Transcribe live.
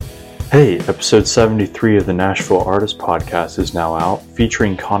Hey, episode 73 of the Nashville Artist Podcast is now out,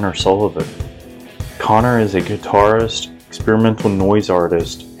 featuring Connor Sullivan. Connor is a guitarist, experimental noise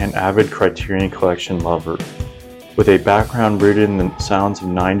artist, and avid Criterion Collection lover. With a background rooted in the sounds of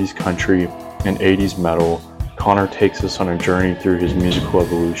 90s country and 80s metal, Connor takes us on a journey through his musical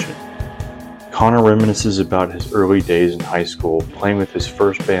evolution. Connor reminisces about his early days in high school, playing with his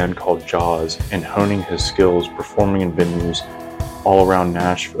first band called Jaws, and honing his skills performing in venues all around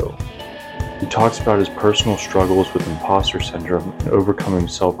Nashville. He talks about his personal struggles with imposter syndrome and overcoming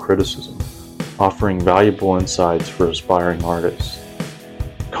self-criticism, offering valuable insights for aspiring artists.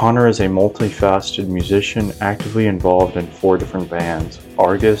 Connor is a multifaceted musician actively involved in 4 different bands: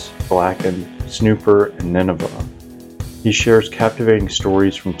 Argus, Blackened, Snooper, and Nineveh. He shares captivating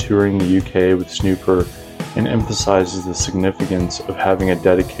stories from touring the UK with Snooper and emphasizes the significance of having a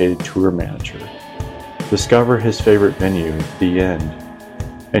dedicated tour manager. Discover his favorite venue, The End,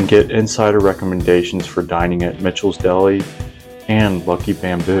 and get insider recommendations for dining at Mitchell's Deli and Lucky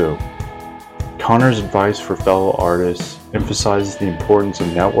Bamboo. Connor's advice for fellow artists emphasizes the importance of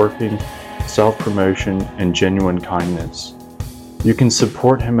networking, self-promotion, and genuine kindness. You can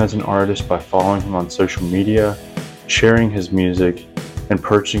support him as an artist by following him on social media, sharing his music, and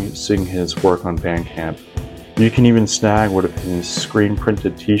purchasing his work on Bandcamp. You can even snag one of his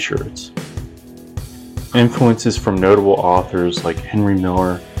screen-printed t-shirts. Influences from notable authors like Henry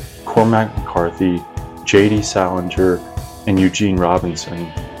Miller, Cormac McCarthy, J.D. Salinger, and Eugene Robinson.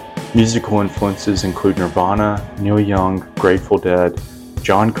 Musical influences include Nirvana, Neil Young, Grateful Dead,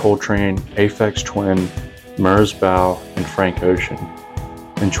 John Coltrane, Aphex Twin, Merzbow, and Frank Ocean.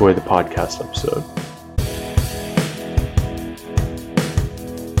 Enjoy the podcast episode.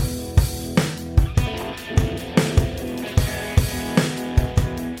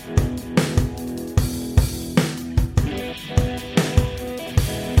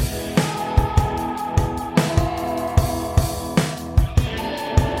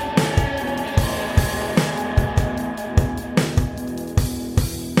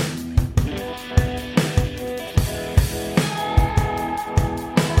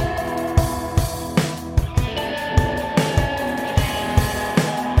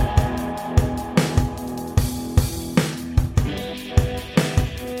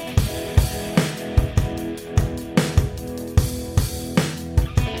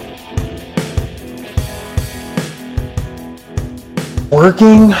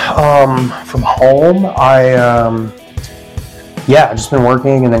 Working from home. I've just been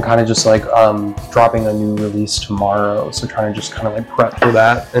working and then kind of just like dropping a new release tomorrow, so trying to just kind of like prep for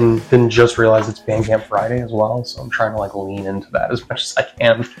that, and then just realized it's Bandcamp Friday as well, so I'm trying to like lean into that as much as I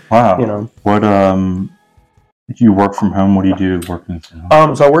can. Wow. You know, What you work from home? What do you do working from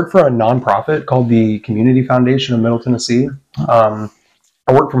home? So I work for a nonprofit called the Community Foundation of Middle Tennessee. I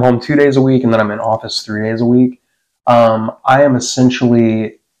work from home 2 days a week, and then I'm in office 3 days a week. I am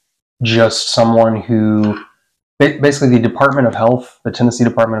essentially just someone who, basically the Department of Health, the Tennessee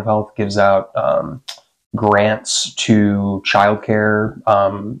Department of Health gives out grants to childcare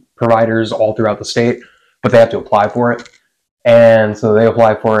providers all throughout the state, but they have to apply for it. And so they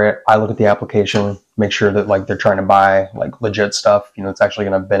apply for it. I look at the application, make sure that like they're trying to buy like legit stuff, it's actually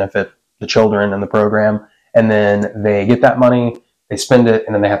going to benefit the children in the program. And then they get that money, they spend it,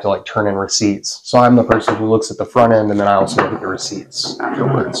 and then they have to like turn in receipts. So I'm the person who looks at the front end, and then I also look at the receipts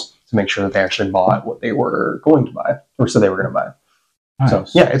afterwards to make sure that they actually bought what they were going to buy, or said they were going to buy. Nice. So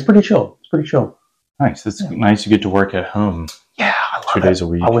yeah, it's pretty chill. It's pretty chill. Nice. It's nice you get to work at home. Yeah, I love 2 days a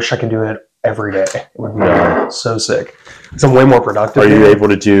week. I wish I could do it every day. It would be so sick. It's way more productive. Are you able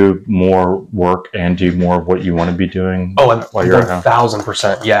to do more work and do more of what you want to be doing? Oh, and while you're at home?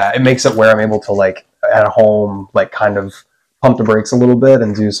 1,000%. Yeah, it makes it where I'm able to like at home, like kind of pump the brakes a little bit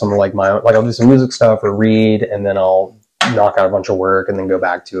and do some like my own, like I'll do some music stuff or read, and then I'll knock out a bunch of work and then go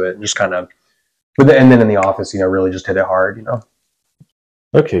back to it and just kind of, and then in the office, really just hit it hard,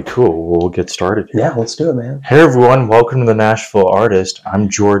 Okay, cool. We'll get started here. Yeah, let's do it, man. Hey everyone, welcome to the Nashville Artist. I'm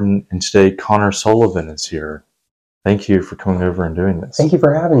Jordan, and today Connor Sullivan is here. Thank you for coming over and doing this. Thank you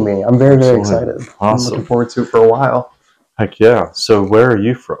for having me. I'm very, very Absolutely. excited. Awesome. I'm looking forward to it for a while. Heck yeah. So where are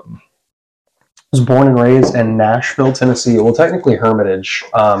you from? I was born and raised in Nashville, Tennessee. Well, technically Hermitage,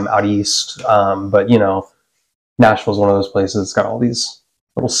 out east. But Nashville's one of those places that's got all these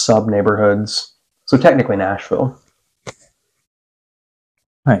little sub neighborhoods. So technically Nashville.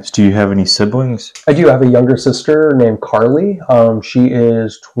 Nice. Do you have any siblings? I do have a younger sister named Carly. She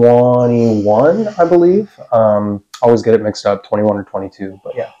is 21, I believe. I always get it mixed up, 21 or 22.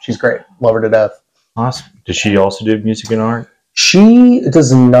 But yeah, she's great. Love her to death. Awesome. Does she also do music and art? She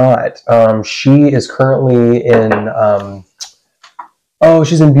does not. She is currently in Oh,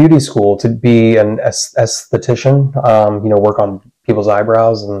 she's in beauty school to be an esthetician. Work on people's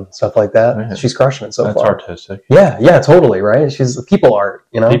eyebrows and stuff like that. Yeah. She's crushing it so That's far. artistic. Yeah, totally, right? She's people art,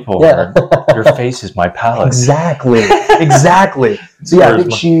 People Yeah. art. Your face is my palette. Exactly. So yeah,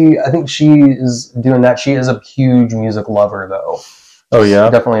 I think she is doing that. She is a huge music lover, though. Oh yeah,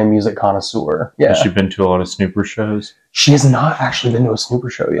 definitely a music connoisseur. Yeah. Has she been to a lot of snooper shows? She has not actually been to a snooper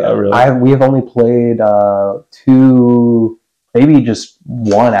show yet. Oh really? We have only played 2, maybe just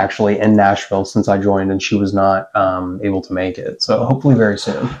 1 actually in Nashville since I joined, and she was not able to make it. So hopefully very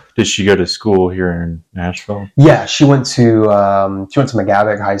soon. Did she go to school here in Nashville? Yeah, she went to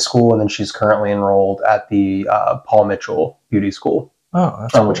McGavick High School, and then she's currently enrolled at the Paul Mitchell Beauty School. Oh,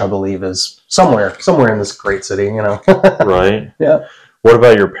 that's cool. Which I believe is somewhere in this great city. Right. Yeah. What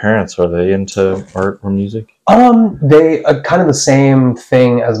about your parents? Are they into art or music? They kind of the same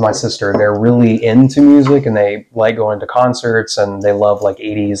thing as my sister. They're really into music, and they like going to concerts, and they love like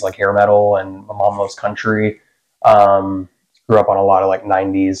 80s like hair metal, and my mom loves country. Grew up on a lot of like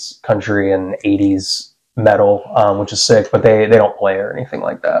 90s country and 80s metal, which is sick, but they don't play or anything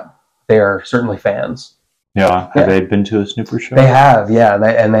like that. They are certainly fans. Yeah. Have they been to a snooper show? They have, yeah.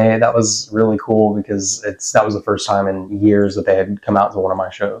 And they that was really cool because that was the first time in years that they had come out to one of my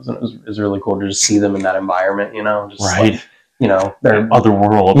shows, and it was really cool to just see them in that environment, just right. Like, they're other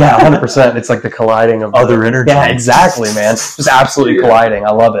world. Yeah, 100%. It's like the colliding of other energy. Yeah, exactly, man. Just absolutely colliding.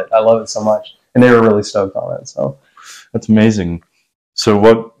 I love it so much, and they were really stoked on it. So that's amazing. So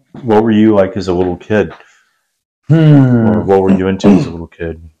what were you like as a little kid? Or what were you into as a little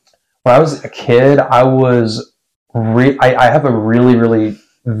kid? When I was a kid, I was I have a really, really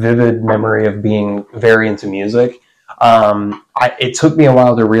vivid memory of being very into music. It took me a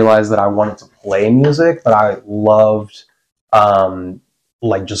while to realize that I wanted to play music, but I loved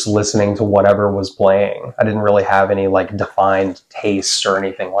like just listening to whatever was playing. I didn't really have any like defined tastes or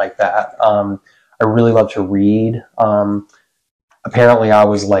anything like that. I really love to read. Apparently I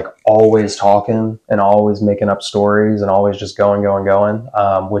was like always talking and always making up stories and always just going,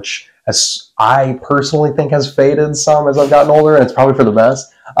 which as I personally think has faded some as I've gotten older, and it's probably for the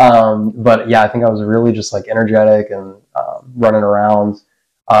best. But yeah, I think I was really just like energetic and running around,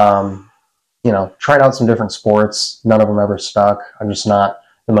 trying out some different sports. None of them ever stuck. I'm just not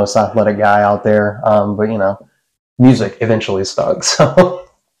the most athletic guy out there. But music eventually stuck. So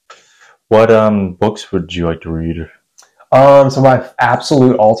what books would you like to read? So my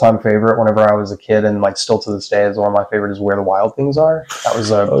absolute all-time favorite whenever I was a kid, and like still to this day is one of my favorite, is Where the Wild Things Are. That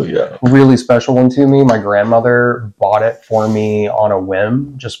was a really special one to me. My grandmother bought it for me on a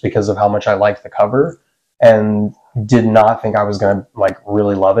whim just because of how much I liked the cover, and did not think I was going to like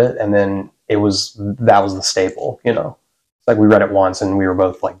really love it. And then that was the staple, It's like we read it once and we were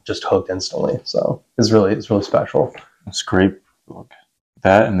both like just hooked instantly. So it's really special. It's a great book.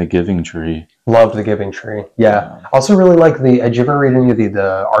 That and The Giving Tree. Loved The Giving Tree. Yeah. Also really like did you ever read any of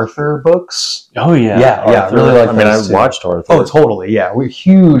the Arthur books? Oh yeah. Yeah. Really like I watched Arthur. Oh, totally. Yeah. We're a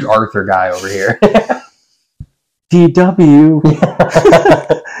huge Arthur guy over here. DW.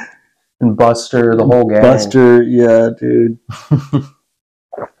 And Buster, the whole gang. Buster, yeah, dude.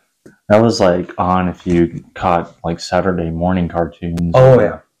 That was like on if you caught like Saturday morning cartoons. Oh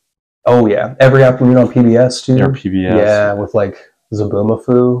yeah. Every afternoon on PBS too. Or PBS. Yeah, with like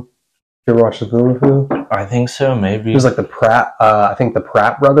Zaboomafoo. You ever watch Zaboomafoo? I think so, maybe. It was like the Pratt, I think the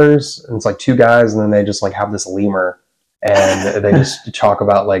Pratt brothers, and it's like 2 guys, and then they just like have this lemur, and they just talk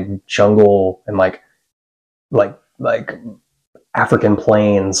about like jungle and like African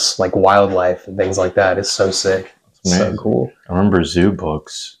plains, like wildlife and things like that. It's so sick. It's so cool. I remember zoo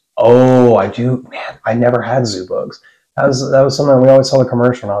books. Oh, I do. Man, I never had zoo books. That was something we always saw the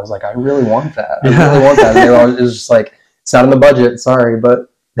commercial, and I was like, I really want that. I really want that. And it was just like, it's not in the budget, sorry,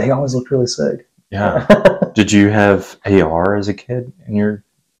 but they always looked really sick. Yeah. Did you have AR as a kid in your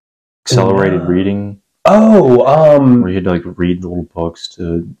accelerated reading? Oh, where you had to like read little books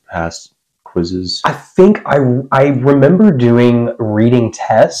to pass quizzes? I think I remember doing reading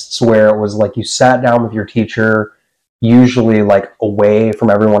tests where it was like you sat down with your teacher, usually like away from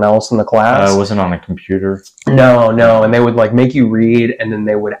everyone else in the class. It wasn't on a computer? No, and they would like make you read, and then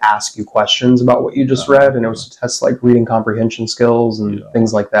they would ask you questions about what you just read, and it was to test like reading comprehension skills and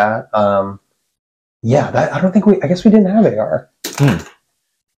things like that. I guess we didn't have AR.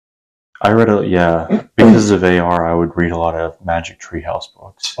 I read because of AR, I would read a lot of Magic Treehouse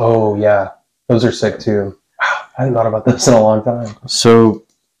books. Oh yeah, those are sick too. Wow, I hadn't thought about this in a long time. So,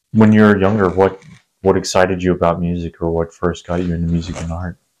 when you were younger, what excited you about music, or what first got you into music and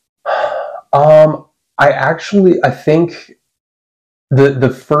art? I think the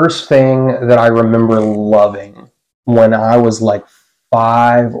first thing that I remember loving when I was like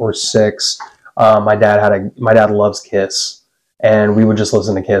 5 or 6, my dad loves Kiss, and we would just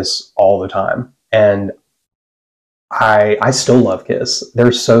listen to Kiss all the time. And I still love Kiss.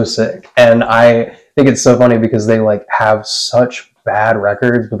 They're so sick. And I think it's so funny because they like have such bad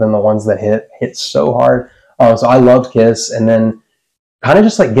records, but then the ones that hit so hard. So I loved Kiss, and then kind of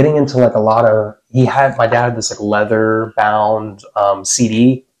just like getting into like a lot of, my dad had this like leather bound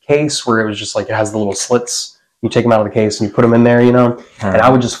CD case where it was just like, it has the little slits. You take them out of the case and you put them in there, you know? And I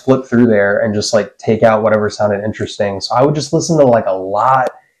would just flip through there and just like take out whatever sounded interesting. So I would just listen to like a lot.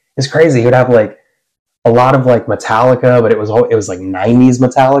 It's crazy. He would have like a lot of like Metallica, but it was like 90s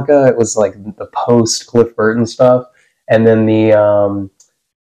Metallica. It was like the post Cliff Burton stuff. And then the,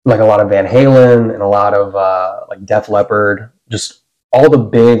 like a lot of Van Halen and a lot of like Def Leppard, just all the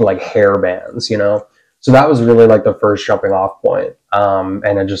big like hair bands, you know? So that was really like the first jumping off point.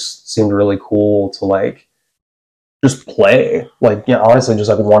 And it just seemed really cool to like just play. Like, you know, honestly, just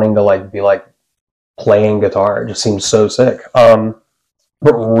like wanting to like be like playing guitar. It just seemed so sick.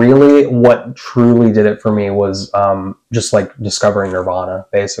 But really what truly did it for me was just like discovering Nirvana,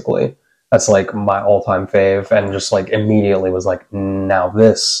 basically. That's like my all-time fave, and just like immediately was like, now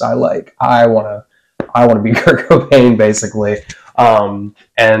this I like. I wanna be Kurt Cobain, basically.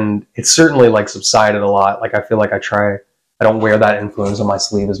 And it's certainly like subsided a lot. Like I feel like I don't wear that influence on my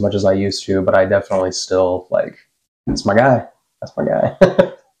sleeve as much as I used to, but I definitely still like, that's my guy. That's my guy.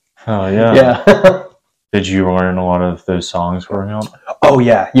 Oh yeah. Yeah. Did you learn a lot of those songs growing up? Oh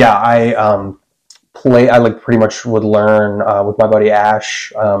yeah. Yeah. I like pretty much would learn with my buddy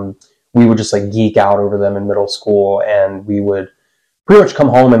Ash. We would just like geek out over them in middle school, and we would pretty much come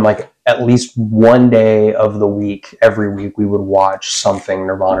home and like at least one day of the week, every week, we would watch something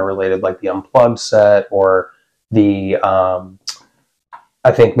Nirvana related, like the Unplugged set or the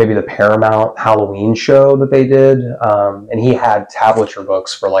I think maybe the Paramount Halloween show that they did. And he had tablature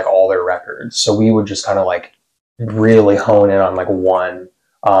books for like all their records. So we would just kind of like really hone in on like one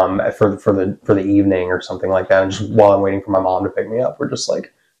for the evening or something like that. And just while I'm waiting for my mom to pick me up, we're just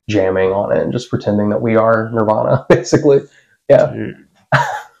like jamming on it and just pretending that we are Nirvana, basically. Yeah. Dude.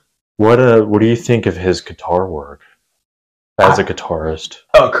 What do you think of his guitar work as a guitarist?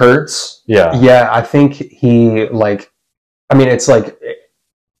 Oh, Kurt's? Yeah. Yeah, I think he like, I mean, it's like,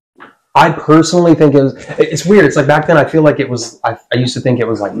 I personally think it's weird. It's like back then I feel like it was, I used to think it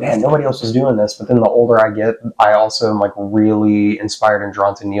was like, man, nobody else was doing this. But then the older I get, I also am like really inspired and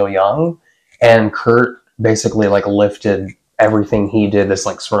drawn to Neil Young. And Kurt basically like lifted everything he did, this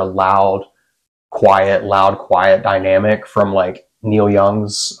like sort of loud, quiet dynamic from like Neil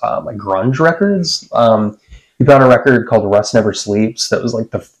Young's like grunge records. He put out a record called Rust Never Sleeps that was like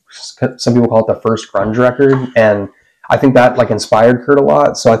some people call it the first grunge record, and I think that like inspired Kurt a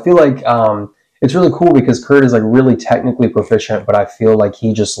lot. So I feel like it's really cool because Kurt is like really technically proficient, but I feel like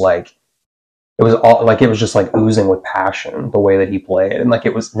he just like it was just like oozing with passion the way that he played, and like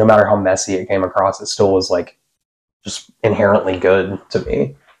it was, no matter how messy it came across, it still was like just inherently good to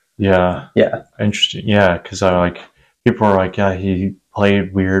me. Yeah. Yeah. Interesting. Yeah, because I like, people are like, yeah, he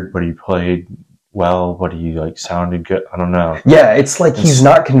played weird, but he played well, but he like sounded good. I don't know. Yeah, it's like he's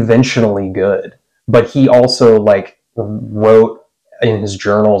not conventionally good, but he also like wrote in his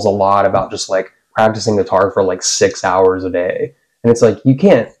journals a lot about just like practicing guitar for like 6 hours a day. And it's like, you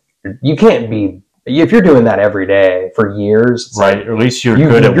can't be, if you're doing that every day for years, right? Like, at least you're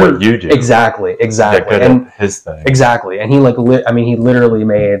good at what you do. Exactly. Good And at his thing. Exactly. And he like, he literally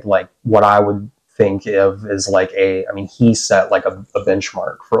made like what I would think of as like he set like a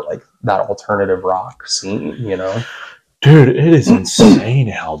benchmark for like that alternative rock scene, you know? Dude, it is insane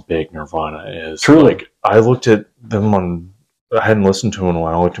how big Nirvana is. Truly. Like, I looked at them I hadn't listened to them in a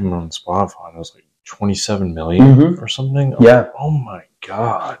while. I looked at them on Spotify, and it was like 27 million or something. Yeah. Like, oh my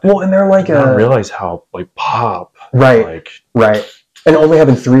God. Well, and they're like, I didn't realize how like pop. Right. Like, right. And only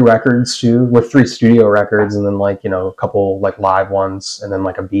having 3 records too, with 3 studio records, and then like, you know, a couple like live ones, and then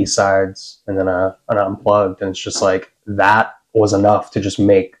like a B-sides, and then an unplugged. And it's just like, that was enough to just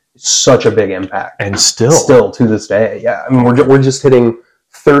make such a big impact. And still to this day. Yeah. I mean, we're just hitting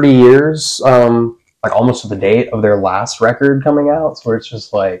 30 years, like almost to the date of their last record coming out. So it's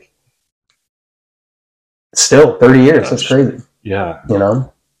just like, still 30 years. That's crazy. Yeah. You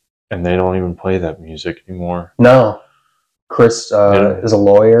know? And they don't even play that music anymore. No. Chris is a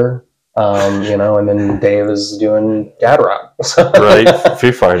lawyer, you know, and then Dave is doing dad rock. Right.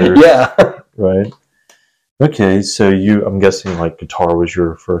 Foo Fighters. Yeah. Right. Okay, so I'm guessing like guitar was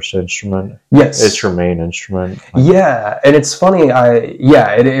your first instrument? Yes. It's your main instrument? Yeah, and it's funny,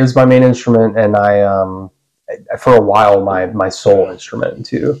 it was my main instrument, and I, for a while, my sole instrument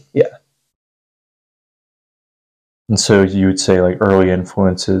too, yeah. And so you would say like early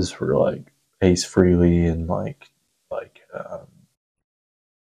influences were like Ace Frehley and like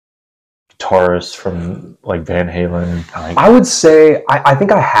guitarists from like Van Halen. I would say, I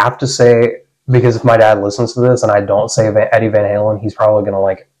think I have to say, because if my dad listens to this and I don't say Eddie Van Halen, he's probably going to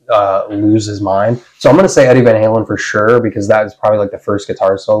like lose his mind. So I'm going to say Eddie Van Halen for sure, because that is probably like the first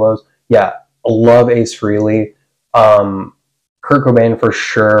guitar solos. Yeah, love Ace Frehley. Kurt Cobain for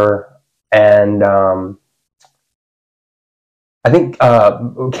sure. And I think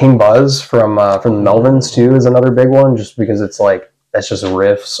King Buzz from the Melvins too is another big one, just because it's like, that's just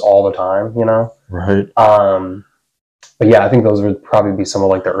riffs all the time, you know? Right. But yeah, I think those would probably be some of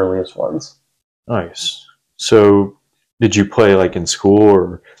like the earliest ones. Nice. So did you play like in school,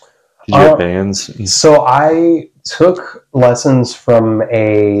 or did you have bands? So I took lessons from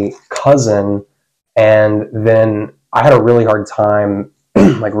a cousin, and then I had a really hard time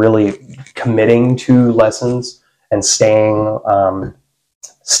like really committing to lessons and staying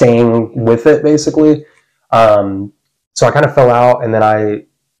with it, basically. So I kind of fell out, and then I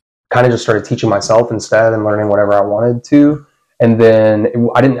kind of just started teaching myself instead and learning whatever I wanted to. And then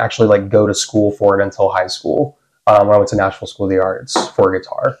I didn't actually like go to school for it until high school, when I went to Nashville School of the Arts for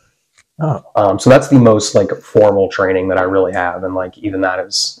guitar. Oh. So that's the most like formal training that I really have, and like even that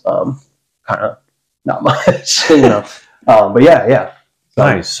is kind of not much, you know. But yeah.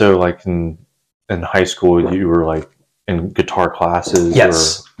 Nice. So like in high school, you were like in guitar classes.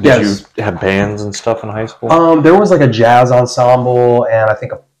 Yes. Or did you have bands and stuff in high school? There was like a jazz ensemble and I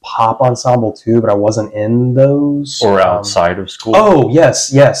think a pop ensemble too, but I wasn't in those. Or outside of school? Oh,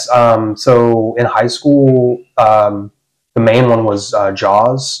 yes. So in high school, the main one was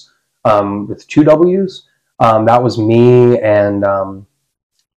Jaws, with two W's. That was me and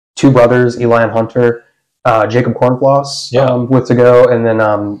two brothers, Eli and Hunter, Jacob Cornfloss, with to go, and then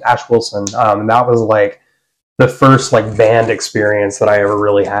Ash Wilson. And that was like the first like band experience that I ever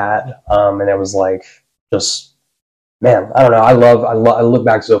really had. And it was like, just, man, I don't know. I look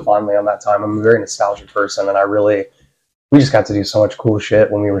back so fondly on that time. I'm a very nostalgic person, and we just got to do so much cool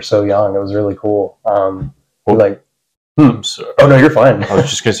shit when we were so young. It was really cool. I'm sorry. Oh no, you're fine. I was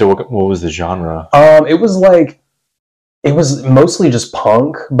just gonna say, what was the genre? It was mostly just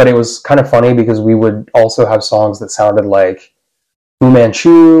punk, but it was kind of funny because we would also have songs that sounded like Fu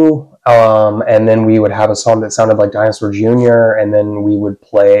Manchu, and then we would have a song that sounded like Dinosaur Jr., and then we would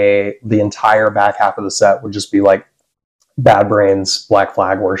play the entire back half of the set would just be like Bad Brains, Black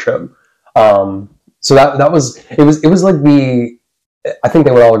Flag Worship. So that was like I think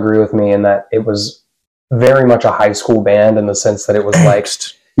they would all agree with me in that it was very much a high school band, in the sense that it was like,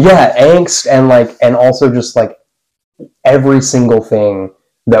 yeah, angst, and also just like every single thing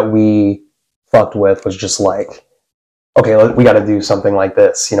that we fucked with was just like, okay, we got to do something like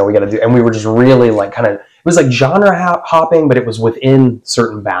this, you know, and we were just really like it was like genre hopping, but it was within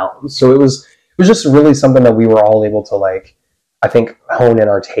certain bounds. So it was just really something that we were all able to like, I think, hone in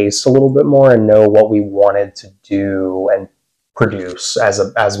our taste a little bit more and know what we wanted to do and produce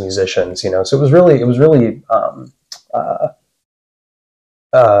as musicians, you know. So it was really it was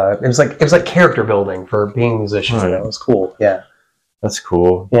like character building for being musicians. Right. You know? It was cool. Yeah, that's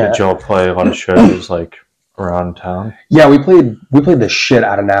cool. Yeah. Did y'all play a lot of shows like around town? Yeah, we played the shit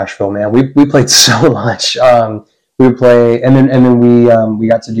out of Nashville, man. We played so much. We would play, and then we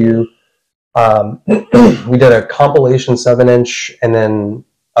got to do. We did a compilation 7-inch and then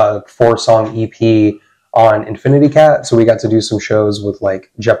a 4-song EP on Infinity Cat. So we got to do some shows with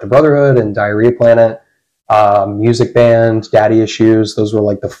like Jeff the Brotherhood and Diarrhea Planet, Music Band, Daddy Issues. Those were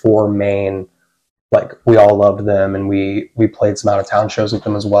like the 4 main, like we all loved them, and we played some out of town shows with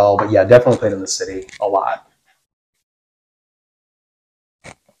them as well. But yeah, definitely played in the city a lot.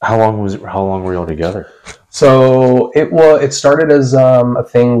 How long were y'all together? So it started as a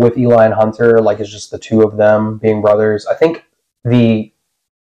thing with Eli and Hunter, like it's just the two of them being brothers. I think the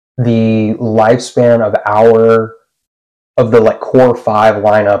lifespan of the like core 5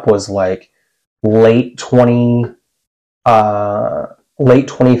 lineup was like late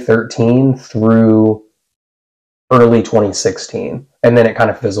 2013 through early 2016, and then it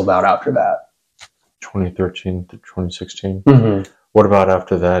kind of fizzled out after that. 2013 to 2016. Mm-hmm. What about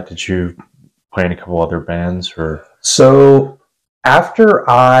after that? Did you play in a couple other bands, or? So after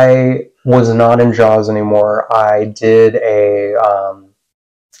I was not in Jaws anymore, I did a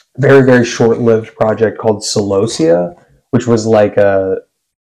very, very short-lived project called Celosia, which was like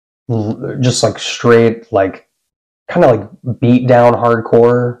just like straight, like kind of like beat down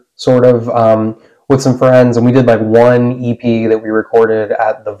hardcore sort of, with some friends. And we did like one EP that we recorded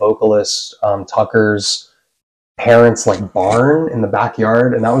at the vocalist Tucker's parents' like barn in the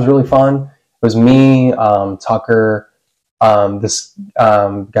backyard, and that was really fun. was me, Tucker, this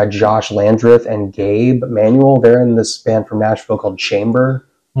guy Josh Landreth, and Gabe Manuel. They're in this band from Nashville called Chamber.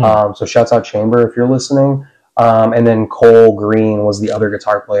 So shouts out Chamber if you're listening. And then Cole Green was the other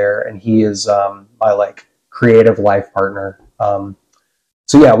guitar player, and he is my like creative life partner.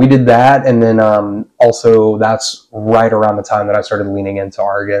 So yeah, we did that, and then also that's right around the time that I started leaning into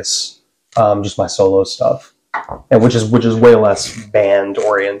Argus, just my solo stuff, and which is way less band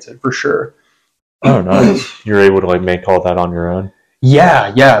oriented for sure. Oh, nice! You're able to like make all that on your own.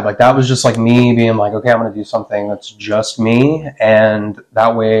 Yeah, like that was just like me being like, okay, I'm gonna do something that's just me, and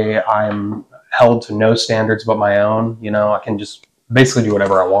that way I'm held to no standards but my own. You know, I can just basically do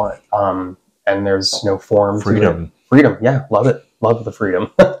whatever I want, and there's no form. Freedom. Freedom, yeah, love it. Love the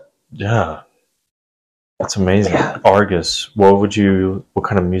freedom. Yeah. That's amazing. Yeah. Argus, what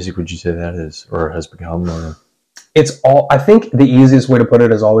kind of music would you say that is or has become? Or? I think the easiest way to put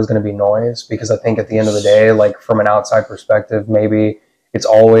it is always going to be noise, because I think at the end of the day, like from an outside perspective, maybe it's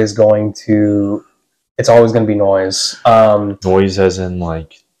always going to be noise. Noise as in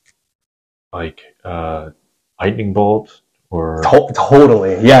like lightning bolt? Or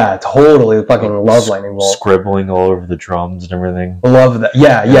totally, yeah, totally. Fucking love lightning bolt. Scribbling all over the drums and everything. Love that.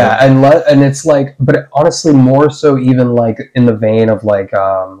 Yeah. And it's like, but honestly, more so even like in the vein of like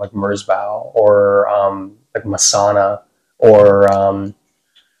Merzbow or like Masana or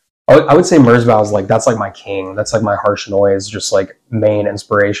I would say Merzbow is like, that's like my king. That's like my harsh noise, just like main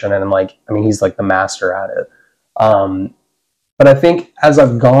inspiration, and like I mean he's like the master at it. But I think as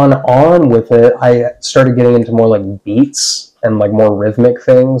I've gone on with it, I started getting into more like beats and like more rhythmic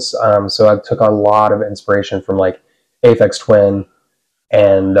things. So I took a lot of inspiration from like Aphex Twin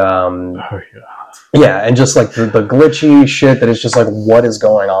and and just like the glitchy shit that is just like what is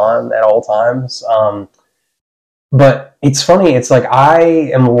going on at all times. But it's funny. It's like I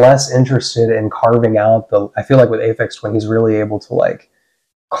am less interested in carving out I feel like with Aphex Twin, he's really able to like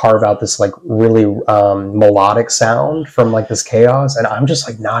carve out this like really melodic sound from like this chaos, and I'm just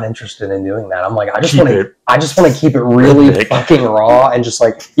like not interested in doing that. I'm like I just want to keep it really fucking raw, and just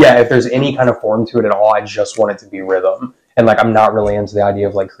like if there's any kind of form to it at all, I just want it to be rhythm, and like I'm not really into the idea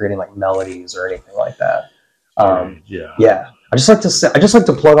of like creating like melodies or anything like that. I just like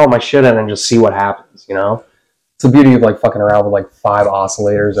to plug all my shit in and just see what happens, you know. It's the beauty of like fucking around with like 5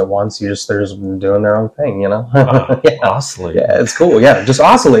 oscillators at once. They're just doing their own thing, you know. Oscillate. Yeah, it's cool. Yeah, just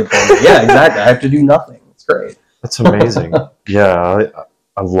oscillate for me. Yeah, exactly. I have to do nothing. It's great. That's amazing. Yeah,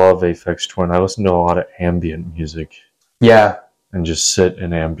 I love Aphex Twin. I listen to a lot of ambient music. Yeah, and just sit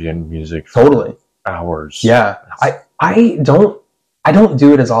in ambient music for hours. Yeah, I don't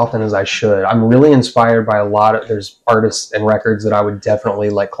do it as often as I should. I'm really inspired by there's artists and records that I would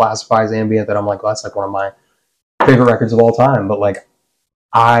definitely like classify as ambient that I'm like, well, that's like one of my favorite records of all time. But like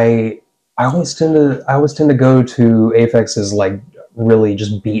I always tend to go to Aphex's like really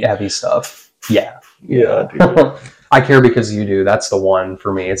just beat heavy stuff. Yeah, dude. I Care Because You Do. That's the one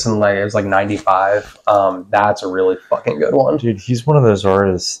for me. It's like 95. That's a really fucking good one, dude. He's one of those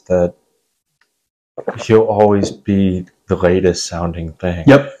artists that he'll always be the latest sounding thing.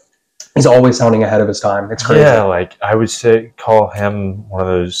 Yep, he's always sounding ahead of his time. It's crazy. Yeah, like I would call him one of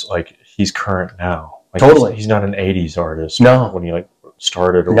those like he's current now. Like totally. He's not an 80s artist. No. When he like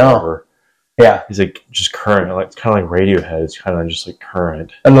started or whatever. Yeah. He's like just current. Like it's kind of like Radiohead. It's kind of just like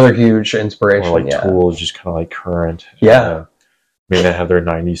current. Another huge inspiration. Or like Tool is just kind of like current. Yeah. I mean, they have their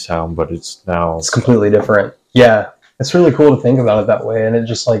 90s sound, but it's completely different. Yeah. It's really cool to think about it that way. And it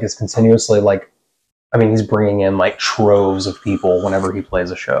just like is continuously like, I mean, he's bringing in like troves of people whenever he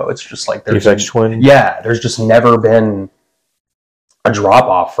plays a show. It's just like Aphex Twin. Yeah. There's just never been a drop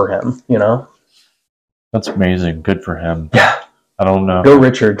off for him, you know? That's amazing. Good for him. Yeah. I don't know. Go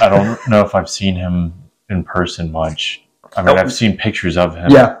Richard. I don't know if I've seen him in person much. I mean, I've seen pictures of him.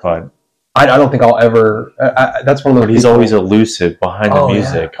 Yeah. But I don't think I'll ever. That's one of those. But he's always elusive behind the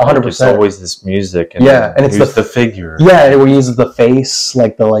music. 100%. Like, it's always this music. And and it's the figure. Yeah, we use the face,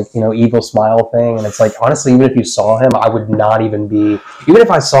 like the evil smile thing, and it's like honestly, even if you saw him, I would not even be. Even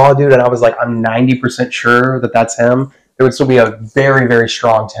if I saw a dude and I was like, I'm 90% sure that that's him, there would still be a very, very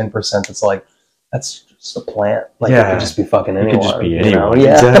strong 10% that's like, that's just a plant. Like it could just be fucking anyone. It could just be anyone. You know?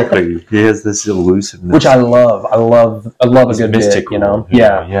 Yeah. Exactly. He has this elusiveness, which I love. I love a good mystical, bit, you know.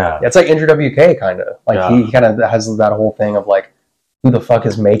 Yeah. It's like Andrew WK kind of like he kind of has that whole thing of like, who the fuck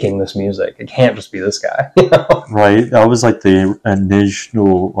is making this music? It can't just be this guy, you know? Right. That was like the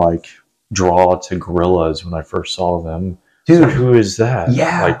initial draw to Gorillaz when I first saw them. Dude, so who is that?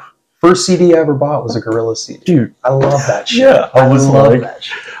 Yeah. First CD I ever bought was a Gorillaz CD. Dude, I love that shit. Yeah, I love that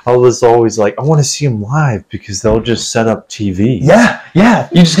shit. I was always like, I want to see them live because they'll just set up TV. Yeah.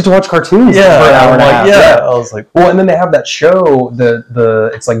 You just get to watch cartoons. Yeah, for an hour and a half. I was like, well, and then they have that show,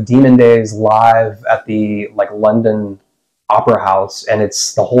 it's like Demon Days live at the like London Opera House, and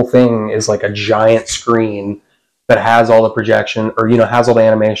it's the whole thing is like a giant screen that has all the projection, or has all the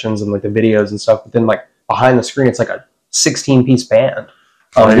animations and like the videos and stuff. But then like behind the screen, it's like a 16-piece band.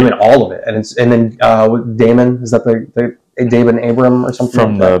 Doing all of it, and then Damon, is that the David Abram or something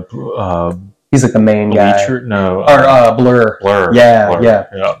from like that? He's like the main guy. Or Blur.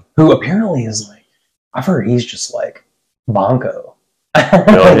 Yeah. Who apparently is like, I've heard he's just like Bonko.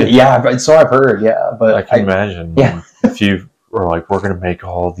 Really? Yeah, so I've heard. Yeah, but I can imagine. Yeah. If you were like, we're gonna make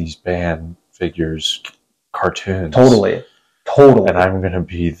all these band figures cartoons, totally, and I'm gonna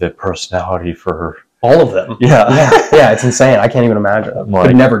be the personality for all of them. Yeah. It's insane. I can't even imagine. Like,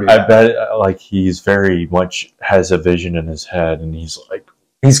 could never do that. I bet like he's very much has a vision in his head, and he's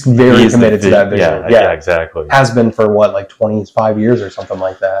very committed to that vision. Yeah, exactly. Has been for what, like 25 years or something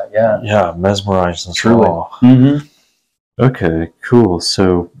like that. Yeah, mesmerized and truly. Mm-hmm. Okay, cool.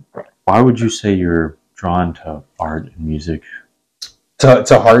 So why would you say you're drawn to art and music? To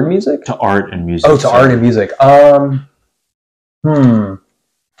hard music? To art and music. Oh, to art and music.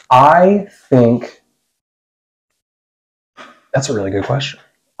 I think that's a really good question.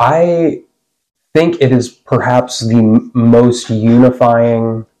 I think it is perhaps the most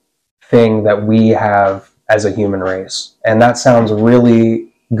unifying thing that we have as a human race. And that sounds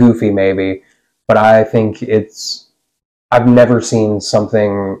really goofy maybe, but I think I've never seen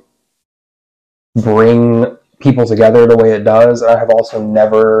something bring people together the way it does. And I have also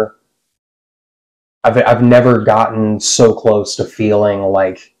I've never gotten so close to feeling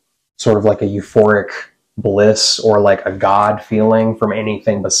like sort of like a euphoric bliss or like a God feeling from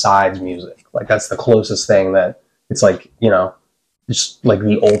anything besides music. Like that's the closest thing that it's like, just like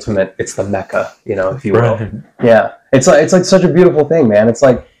the ultimate, it's the Mecca, if you will. Right. Yeah. It's like such a beautiful thing, man. It's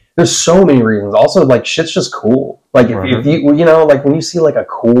like, there's so many reasons. Also, like shit's just cool. Like if you, like when you see like a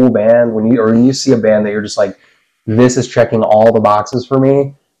cool band, when you see a band that you're just like, this is checking all the boxes for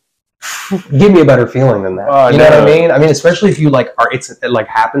me, give me a better feeling than that. You know what I mean? I mean, especially if you like it's like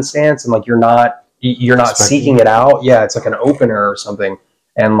happenstance and like you're not seeking it out. Yeah, it's like an opener or something,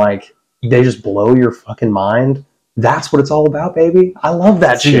 and like they just blow your fucking mind. That's what it's all about, baby. I love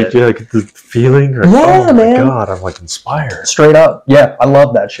that shit. Yeah, like the feeling. Or, yeah, oh man. My God, I'm like inspired. Straight up. Yeah, I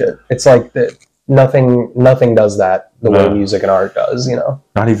love that shit. It's like that. Nothing does that the way music and art does.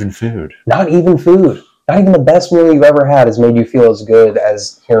 Not even food. Not even food. Not even the best meal you've ever had has made you feel as good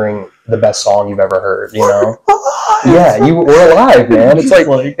as hearing the best song you've ever heard, Yeah, we're alive, man. It's like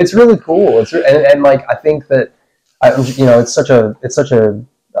it's really cool. And like I think that it's such a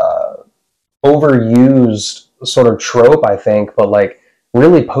overused sort of trope, I think, but like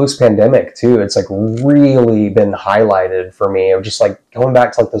really post-pandemic too. It's like really been highlighted for me of just like going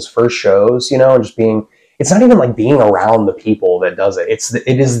back to like those first shows, and just being. It's not even like being around the people that does it.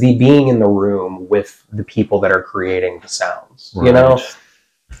 It is the being in the room with the people that are creating the sounds. Right.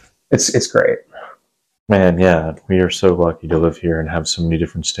 It's great. Man, yeah, we are so lucky to live here and have so many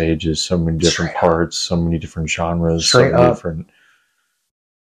different stages, so many different parts, so many different genres, I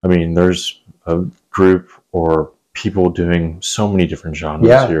mean, there's a group or people doing so many different genres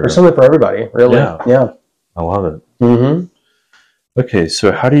here. There's something for everybody, really. Yeah. I love it. Mm-hmm. Okay,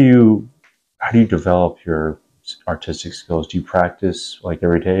 so how do you develop your artistic skills? Do you practice like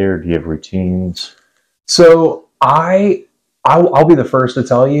every day, or do you have routines? So I'll be the first to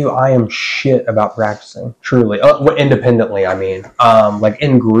tell you I am shit about practicing. Truly, independently. I mean, like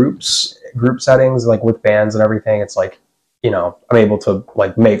in group settings, like with bands and everything. It's like I'm able to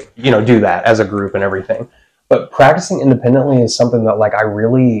like make do that as a group and everything. But practicing independently is something that like I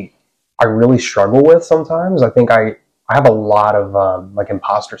really struggle with sometimes. I think I have a lot of like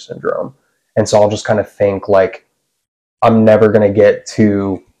imposter syndrome. And so I'll just kind of think like, I'm never going to get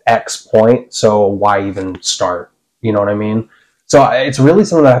to X point. So why even start? You know what I mean? So it's really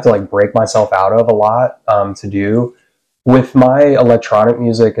something that I have to like break myself out of a lot to do. With my electronic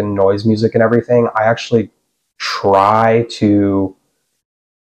music and noise music and everything, I actually try to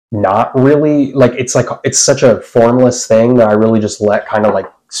not really like, it's such a formless thing that I really just let kind of like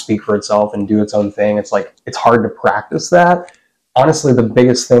speak for itself and do its own thing. It's like, it's hard to practice that. Honestly, the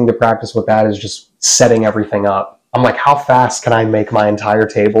biggest thing to practice with that is just setting everything up. I'm like, how fast can I make my entire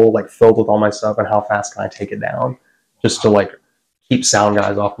table like filled with all my stuff, and how fast can I take it down just to like keep sound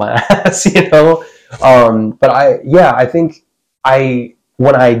guys off my ass, But I think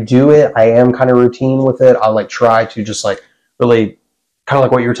when I do it, I am kind of routine with it. I like try to just like really kind of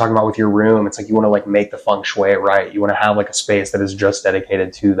like what you were talking about with your room. It's like you want to like make the feng shui right. You want to have like a space that is just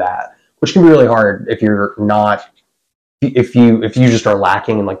dedicated to that, which can be really hard if you're not, if you just are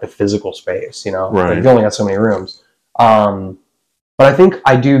lacking in like the physical space, you know, Right. like, you've only got so many rooms. But I think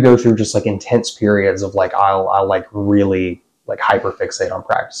I do go through just like intense periods of like, I'll like really like hyper fixate on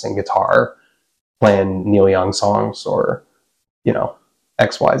practicing guitar, playing Neil Young songs, or, you know,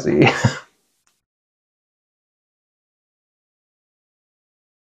 XYZ.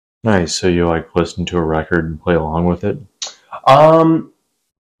 Nice. So you like listen to a record and play along with it?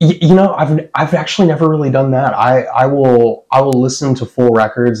 You know, I've actually never really done that. I will listen to full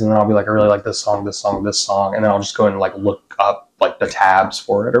records, and then I'll be like, I really like this song, and then I'll just go and like look up like the tabs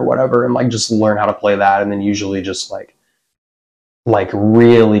for it or whatever, and like just learn how to play that, and then usually just like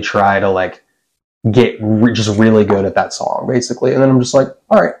really try to like get just really good at that song, basically, and then I'm just like,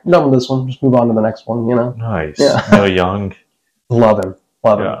 all right, I'm done with this one, just move on to the next one, you know? Nice. Yeah. Neil Young. Love him.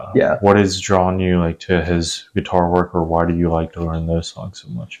 Yeah. What has drawn you like to his guitar work, or why do you like to learn those songs so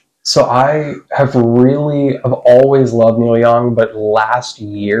much? So I've always loved Neil Young, but last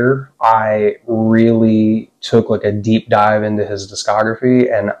year I really took like a deep dive into his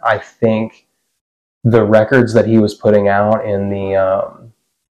discography, and I think the records that he was putting out in the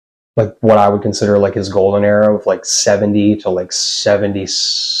like what I would consider like his golden era of like 70 to like 70,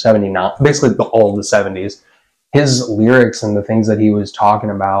 79, basically all of the 70s, his lyrics and the things that he was talking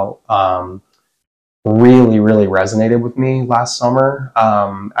about really, really resonated with me last summer.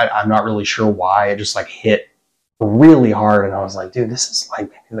 I'm not really sure why. It just like hit really hard, and I was like, dude, this is like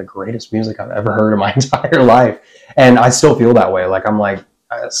the greatest music I've ever heard in my entire life. And I still feel that way. Like, I'm like,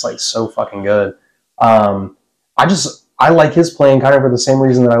 it's like so fucking good. I like his playing kind of for the same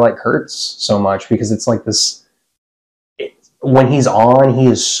reason that I like Kurt's so much, because it's like this, when he's on, he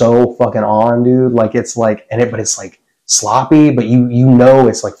is so fucking on, dude. Like, it's like, but it's like sloppy, but you know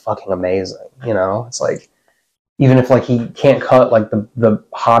it's like fucking amazing, you know? It's like, even if like he can't cut like the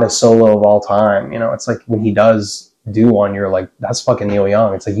hottest solo of all time, you know, it's like when he does do one, you're like, that's fucking Neil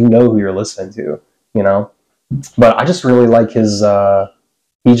Young. It's like, you know who you're listening to, you know? But I just really like his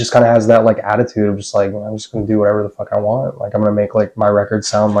he just kind of has that like attitude of just like, I'm just gonna do whatever the fuck I want. Like, I'm gonna make like my records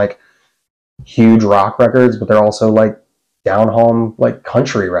sound like huge rock records, but they're also like down home like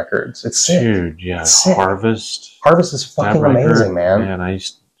country records. It's sick. Dude, yeah. It's sick. Harvest is fucking amazing, man. Man, I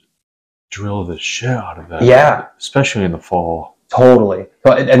used to drill the shit out of that. Yeah. Especially in the fall. Totally.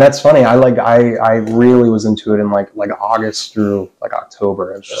 And that's funny. I really was into it in like August through like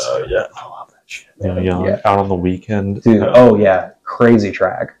October. It's just yeah. I love that shit. Yeah. Out on the weekend. Dude, oh yeah. Crazy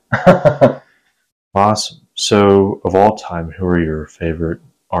track. Awesome. So of all time, who are your favorite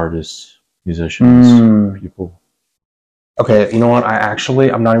artists, musicians, people? Okay, you know what?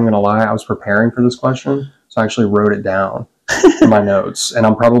 I'm not even going to lie. I was preparing for this question, so I actually wrote it down in my notes, and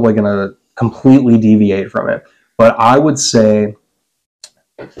I'm probably going to completely deviate from it. But I would say,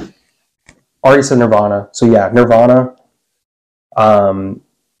 already said Nirvana. So yeah, Nirvana,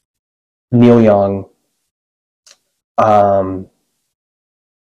 Neil Young,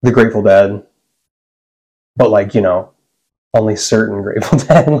 the Grateful Dead, but like, you know, only certain Grateful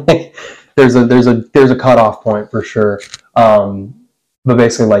Dead. Like, there's a cutoff point for sure. But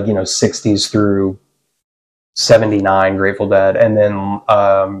basically, like, you know, 60s through 79 Grateful Dead, and then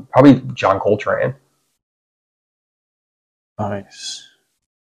probably John Coltrane. Nice.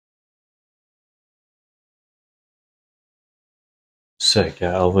 Sick.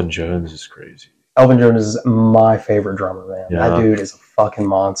 Yeah, Elvin Jones is crazy. Elvin Jones is my favorite drummer, man. Yeah. That dude is a fucking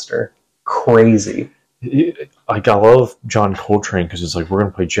monster. Crazy. Like, I love John Coltrane because it's like, we're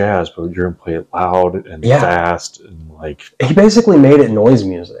gonna play jazz, but you're gonna play it loud and fast, and like, he basically made it noise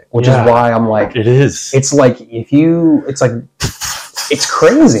music, which is why I'm like, it is. It's like it's like, it's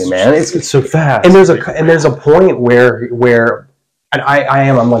crazy, man. It's so fast. And there's a point where and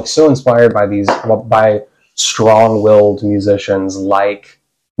I'm like so inspired by strong-willed musicians like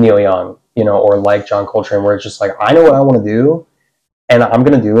Neil Young, you know, or like John Coltrane, where it's just like, I know what I want to do, and I'm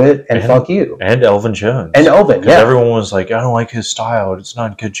going to do it, and fuck you. And Elvin Jones. And Elvin, yeah. Everyone was like, I don't like his style. It's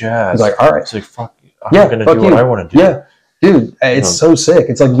not good jazz. He's like, all right. It's like, fuck, I'm going to do what I want to do. Yeah. Dude, it's so sick.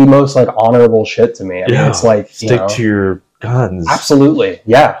 It's like the most like honorable shit to me. I mean, it's like, stick to your guns. Absolutely.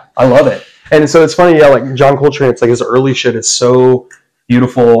 Yeah. I love it. And so it's funny, like John Coltrane, it's like his early shit is so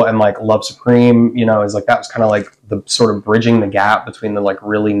beautiful, and like Love Supreme, you know, is like, that was kind of like the sort of bridging the gap between the like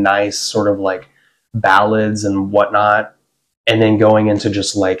really nice sort of like ballads and whatnot, and then going into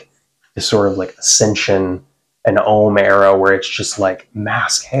just like this sort of like Ascension and Ohm era where it's just like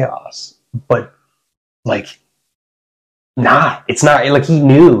mass chaos, but like Nah, it's not like he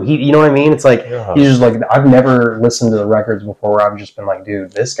knew. You know what I mean? It's like he's just like, I've never listened to the records before where I've just been like,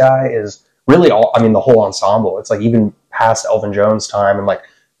 dude, this guy is really all. I mean, the whole ensemble. It's like even past Elvin Jones' time and like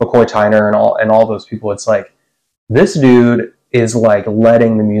McCoy Tyner and all those people. It's like this dude is like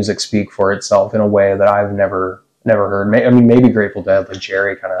letting the music speak for itself in a way that I've never heard. I mean, maybe Grateful Dead, like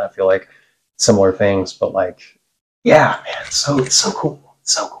Jerry, kind of. I feel like similar things, but like, yeah, man, it's so cool,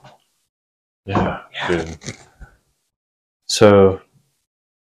 it's so cool. Yeah, dude. So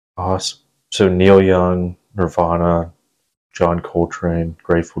awesome. So Neil Young, Nirvana, John Coltrane,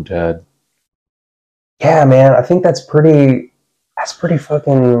 Grateful Dead. Yeah, man, I think that's pretty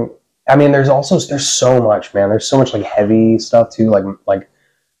fucking. I mean, there's so much, man. There's so much like heavy stuff too, like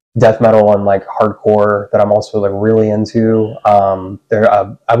death metal and like hardcore that I'm also like really into.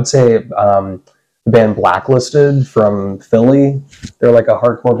 I would say the band Blacklisted from Philly. They're like a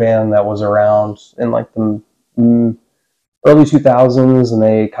hardcore band that was around in like the early 2000s, and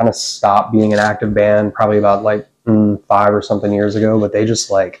they kind of stopped being an active band probably about like 5 or something years ago. But they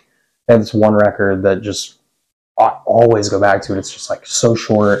just like they have this one record that just I always go back to it. It's just like so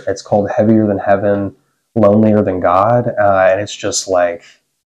short. It's called Heavier Than Heaven, Lonelier Than God, and it's just like,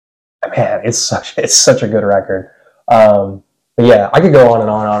 man, it's such a good record. But yeah, I could go on and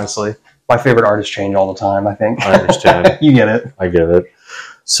on. Honestly, my favorite artists change all the time. I think. I understand. You get it. I get it.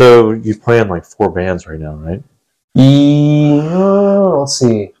 So you play in like 4 bands right now, right? Yeah, let's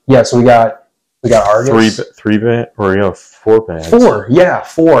see. Yeah, so we got Argus. Three band or 4 bands. 4, yeah,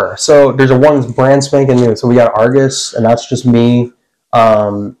 4. So there's a one brand spanking new. So we got Argus, and that's just me.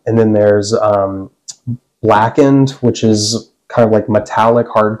 And then there's Blackened, which is kind of like metallic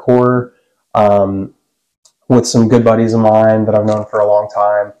hardcore, with some good buddies of mine that I've known for a long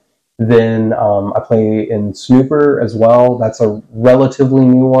time. Then I play in Snooper as well. That's a relatively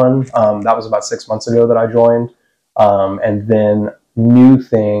new one. That was about 6 months ago that I joined. And then New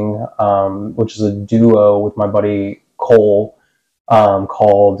Thing, which is a duo with my buddy Cole,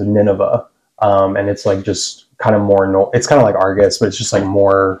 called Nineveh. And it's like just kind of more, it's kind of like Argus, but it's just like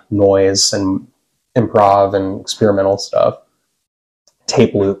more noise and improv and experimental stuff,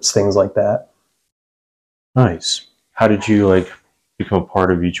 tape loops, things like that. Nice. How did you like become a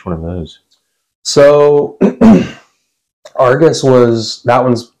part of each one of those? So Argus that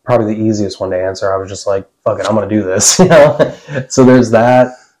one's probably the easiest one to answer. I was just like, fuck it, I'm gonna do this. You know? So there's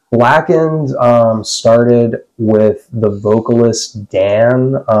that. Blackened started with the vocalist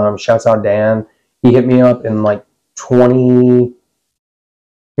Dan. Shouts out Dan. He hit me up in like I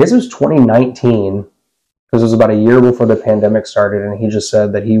guess it was 2019, because it was about a year before the pandemic started, and he just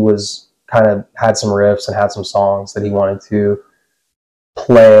said that he was kind of had some riffs and had some songs that he wanted to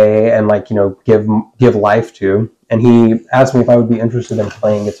play and like, you know, give life to. And he asked me if I would be interested in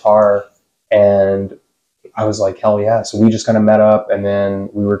playing guitar, and I was like, hell yeah. So we just kind of met up, and then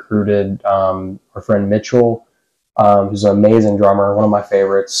we recruited our friend Mitchell, who's an amazing drummer, one of my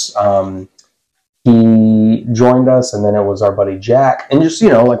favorites. He joined us, and then it was our buddy Jack, and just, you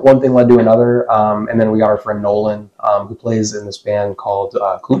know, like one thing led to another. And then we got our friend Nolan, who plays in this band called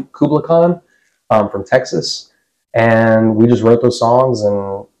Kubla Khan, from Texas. And we just wrote those songs,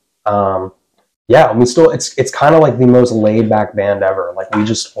 and yeah, we still, it's kind of like the most laid back band ever. Like we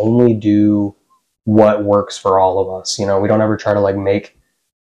just only do what works for all of us. You know, we don't ever try to make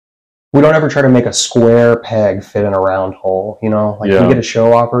a square peg fit in a round hole, you know, like we get a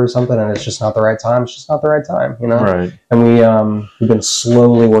show offer or something and it's just not the right time. It's just not the right time, you know? Right. And we've been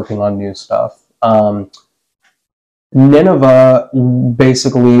slowly working on new stuff. Nineveh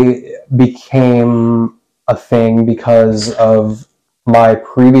basically became a thing because of my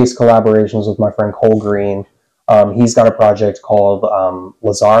previous collaborations with my friend Cole Green. He's got a project called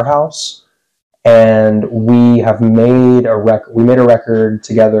Lazar House, and we have made a record. We made a record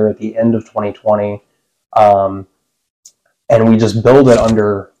together at the end of 2020, and we just billed it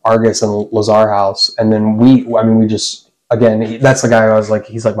under Argus and Lazar House. And then we just, again, that's the guy I was like,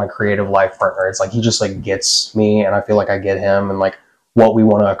 he's like my creative life partner. It's like he just like gets me, and I feel like I get him, and like what we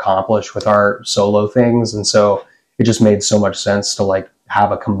want to accomplish with our solo things. And so it just made so much sense to like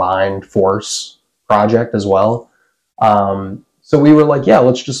have a combined force project as well. So we were like, yeah,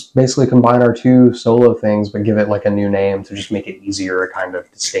 let's just basically combine our 2 solo things, but give it like a new name to just make it easier to kind of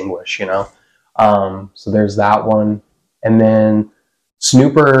distinguish, you know? So there's that one. And then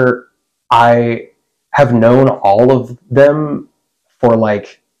Snooper, I have known all of them for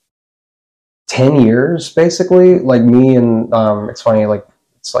like 10 years, basically. Like me and, it's funny, like,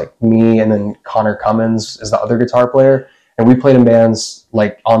 it's like me and then Connor Cummins is the other guitar player. And we played in bands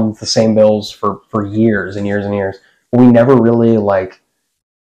like on the same bills for years and years and years. We never really like,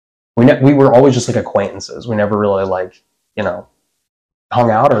 we were always just like acquaintances. We never really like hung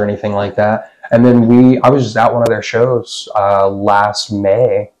out or anything like that. And then I was just at one of their shows last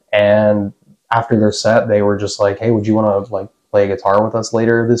May, and after their set, they were just like, "Hey, would you want to like play guitar with us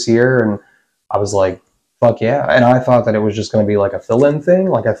later this year?" And I was like, "Fuck yeah!" And I thought that it was just going to be like a fill-in thing.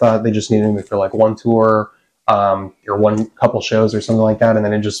 Like I thought they just needed me for like one tour, or one couple shows or something like that, and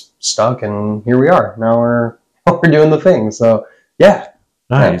then it just stuck. And here we are. Now we're doing the thing. So yeah,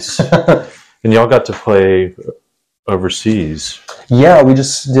 nice. And y'all got to play overseas. Yeah, we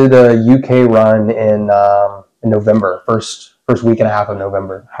just did a UK run in November, first week and a half of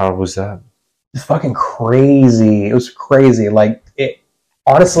November. How was that? It's fucking crazy. It was crazy. Like it,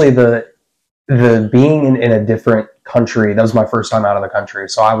 honestly, the being in a different country. That was my first time out of the country,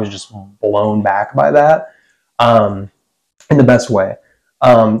 so I was just blown back by that, in the best way.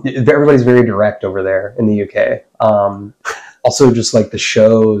 Everybody's very direct over there in the UK. Also, just like the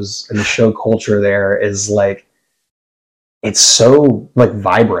shows and the show culture there is like, it's so like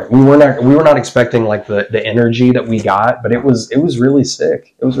vibrant. We were not expecting like the energy that we got, but it was really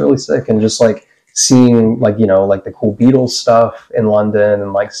sick. It was really sick, and just like seeing like like the cool Beatles stuff in London,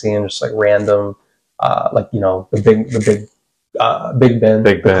 and like seeing just like random like the Big Ben,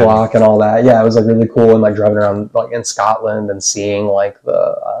 the clock and all that. Yeah, it was like really cool, and like driving around like in Scotland and seeing like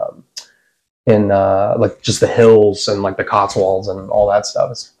the in like just the hills and like the Cotswolds and all that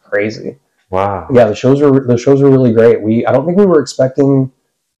stuff. It's crazy. Wow. Yeah, the shows were really great. I don't think we were expecting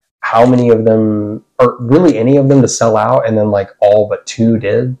how many of them, or really any of them, to sell out, and then like all but 2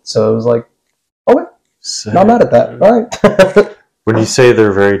 did. So it was like, okay, not mad at that. All right. When you say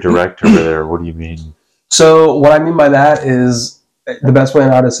they're very direct over there, what do you mean? So what I mean by that is, the best way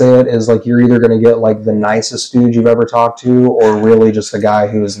how to say it is like, you're either going to get like the nicest dude you've ever talked to, or really just a guy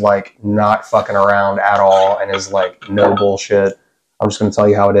who's like not fucking around at all and is like, no bullshit, I'm just going to tell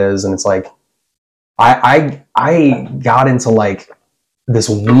you how it is. And it's like, I got into like this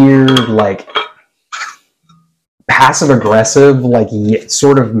weird like passive aggressive like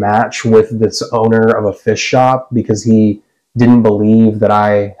sort of match with this owner of a fish shop, because he didn't believe that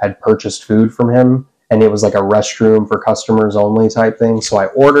I had purchased food from him, and it was like a restroom for customers only type thing. So I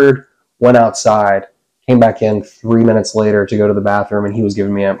ordered, went outside, came back in 3 minutes later to go to the bathroom, and he was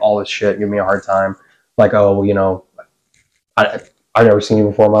giving me all this shit, giving me a hard time, like, oh, I've never seen you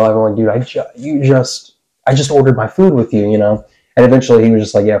before in my life. I'm like, dude, I just ordered my food with you, And eventually he was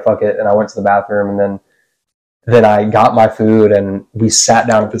just like, yeah, fuck it. And I went to the bathroom, and then I got my food, and we sat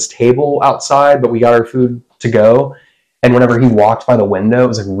down at this table outside, but we got our food to go. And whenever he walked by the window, it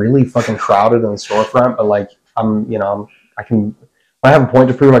was like really fucking crowded in the storefront. But like, when I have a point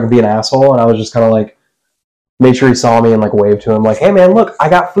to prove, I can be an asshole. And I was just kind of like, made sure he saw me and like waved to him, like, hey man, look, I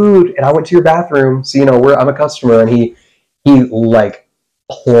got food and I went to your bathroom. So, I'm a customer. And he like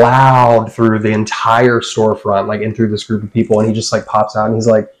plowed through the entire storefront, like in through this group of people, and he just like pops out and he's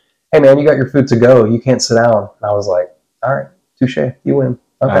like, hey man, you got your food to go, you can't sit down. And I was like, all right, touche, you win.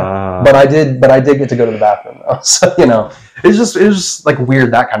 Okay. But I did get to go to the bathroom though. So it was just like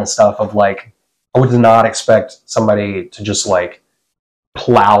weird, that kind of stuff of like, I would not expect somebody to just like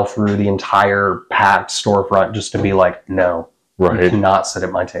plow through the entire packed storefront just to be like, no, right, you cannot sit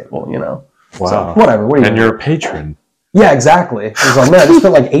at my table. Wow. So, whatever. And you're a patron. Yeah, exactly. It was like, man, I just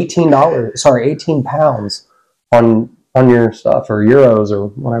spent like £18 on your stuff, or euros, or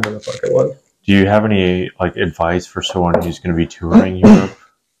whatever the fuck it was. Do you have any like advice for someone who's going to be touring Europe?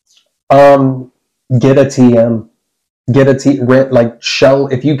 Get a TM. Rent like Shell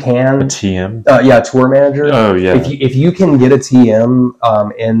if you can. A TM? Yeah, tour manager. Oh yeah. If you can get a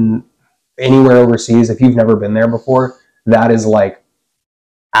TM in anywhere overseas, if you've never been there before, that is like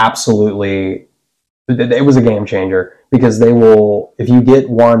absolutely. It was a game changer, because they will, if you get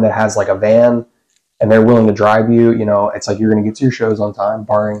one that has like a van and they're willing to drive you, it's like you're going to get to your shows on time,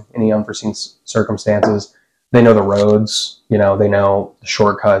 barring any unforeseen circumstances. They know the roads, they know the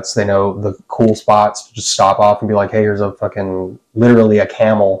shortcuts, they know the cool spots to just stop off and be like, hey, here's a fucking, literally a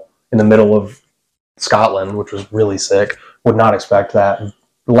camel in the middle of Scotland, which was really sick. Would not expect that.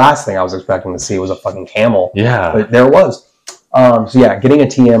 The last thing I was expecting to see was a fucking camel. Yeah. But there it was. So yeah, getting a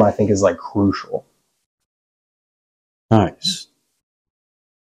TM I think is like crucial. Nice.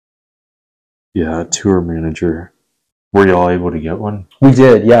 Yeah, tour manager. Were y'all able to get one? We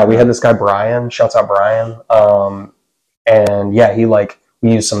did, yeah. We had this guy Brian. Shouts out Brian. And yeah,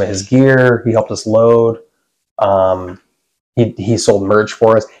 we used some of his gear. He helped us load. He sold merch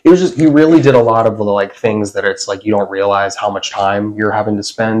for us. He really did a lot of the like things that it's like you don't realize how much time you're having to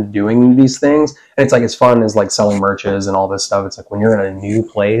spend doing these things. And it's like as fun as like selling merches and all this stuff. It's like when you're in a new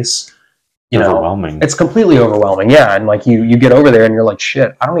place, overwhelming. It's completely overwhelming. Yeah. And like you get over there and you're like,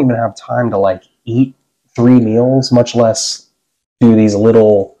 shit, I don't even have time to like eat 3 meals, much less do these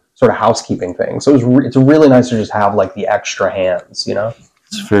little sort of housekeeping things. So it's really nice to just have like the extra hands, you know?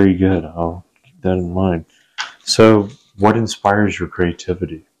 It's very good. I'll keep that in mind. So, what inspires your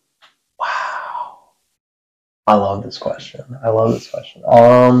creativity? Wow. I love this question.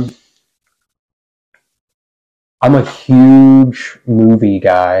 I'm a huge movie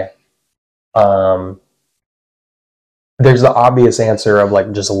guy. There's the obvious answer of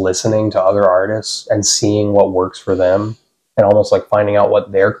like just listening to other artists and seeing what works for them and almost like finding out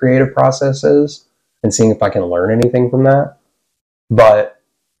what their creative process is and seeing if I can learn anything from that. But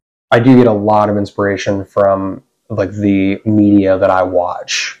I do get a lot of inspiration from like the media that I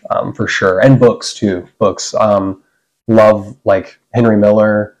watch, for sure, and books too. Books, love like Henry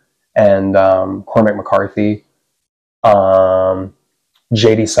Miller and Cormac McCarthy.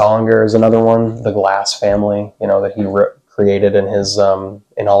 J.D. Salinger is another one. The Glass Family, you know, that he created in his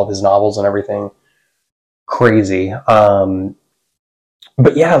in all of his novels and everything. Crazy. But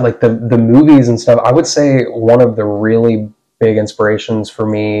yeah, like the movies and stuff. I would say one of the really big inspirations for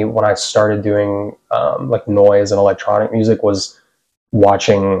me when I started doing like noise and electronic music was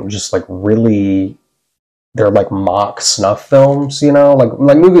watching just like really, they're like mock snuff films, you know,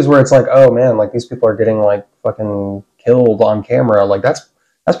 like movies where it's like, oh man, like these people are getting like fucking killed on camera. Like that's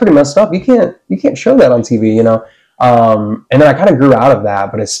pretty messed up. You can't show that on TV, you know. And then I kind of grew out of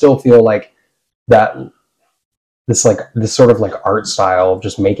that, but I still feel like that this sort of like art style of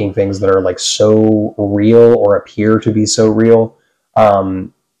just making things that are like so real or appear to be so real,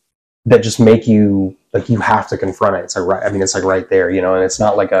 that just make you like, you have to confront it. It's like, right, I mean, it's like right there, you know, and it's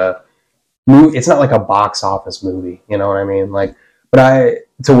not like a box office movie, you know what I mean? Like, but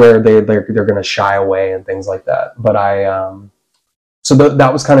to where they're going to shy away and things like that. But so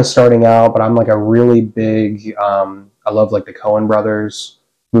that was kind of starting out, but I'm like a really big, I love like the Coen brothers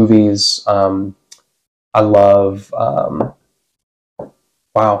movies. I love, wow,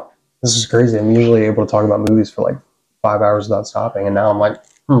 this is crazy. I'm usually able to talk about movies for like 5 hours without stopping. And now I'm like,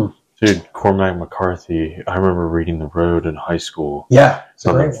 Dude, Cormac McCarthy, I remember reading The Road in high school. Yeah, it's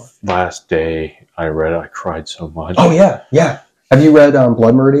a great one. Last day I read it, I cried so much. Oh, yeah, yeah. Have you read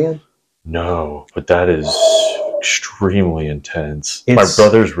Blood Meridian? No, but that is extremely intense. My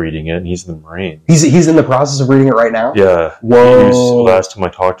brother's reading it, and he's in the Marines. He's in the process of reading it right now? Yeah. Whoa. Last time I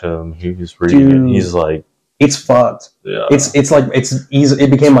talked to him, he was reading it, and he's like... It's fucked. Yeah. It's like, it's easy.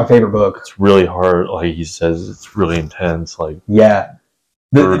 It became my favorite book. It's really hard. Like he says, it's really intense. Like, yeah.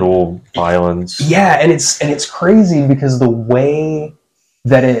 Brutal violence. Yeah, and it's crazy because the way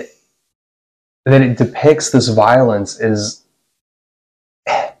that it depicts this violence is,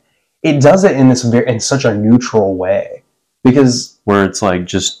 it does it in such a neutral way, because where it's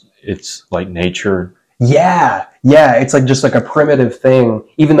like it's like nature. Yeah, it's like just like a primitive thing,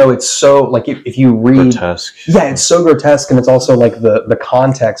 even though it's so like, if you read, grotesque. Yeah, it's so grotesque, and it's also like the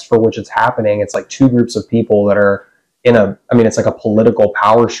context for which it's happening. It's like two groups of people that are it's like a political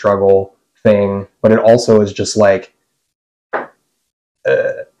power struggle thing, but it also is just like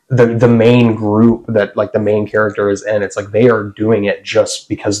the main group that like the main character is in. It's like they are doing it just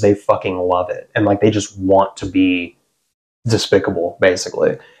because they fucking love it, and like they just want to be despicable,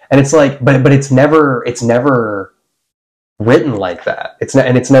 basically. And it's like, but it's never written like that.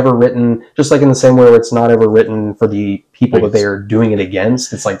 It's never written just like in the same way where it's not ever written for the people that they are doing it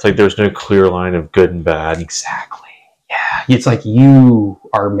against. It's like there's no clear line of good and bad. Exactly. Yeah. It's like you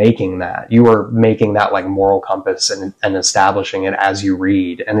are making that. You are making that like moral compass and establishing it as you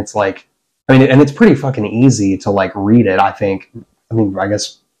read. And it's like, and it's pretty fucking easy to like read it, I think. I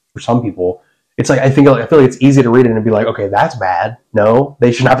guess for some people, it's like, I feel like it's easy to read it and be like, okay, that's bad. No,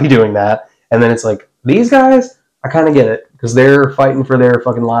 they should not be doing that. And then it's like, these guys, I kind of get it, because they're fighting for their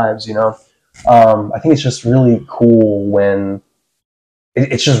fucking lives, you know? I think it's just really cool when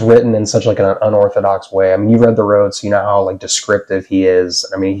it's just written in such like an unorthodox way. I mean, you read The Road, so you know how like descriptive he is.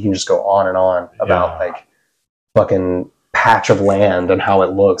 I mean, he can just go on and on about like fucking patch of land and how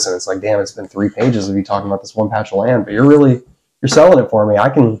it looks. And it's like, damn, it's been 3 pages of you talking about this one patch of land, but you're selling it for me. I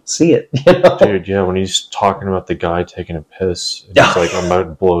can see it. You know? Dude, yeah, when he's talking about the guy taking a piss, and he's like, I'm about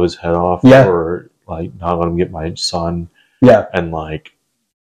to blow his head off, or like not let him get my son. Yeah. And like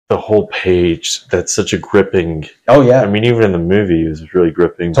the whole page, that's such a gripping. Oh yeah. I mean, even in the movie, it was really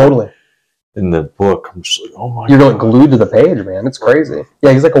gripping. Totally. In the book, I'm just like, oh my God. You're going glued to the page, man. It's crazy.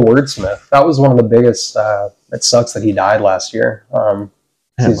 Yeah, he's like a wordsmith. That was one of the biggest. It sucks that he died last year. I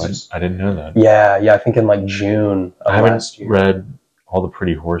didn't know that. Yeah. I think in like June of last year. I haven't read All the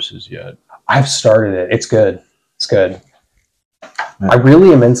Pretty Horses yet. I've started it. It's good. Yeah. I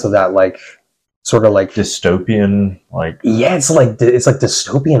really am into that. Like, sort of like dystopian, like it's like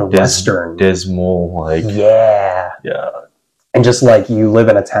dystopian western, dismal, like yeah. And just like you live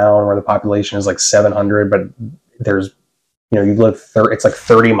in a town where the population is like 700, but there's you live it's like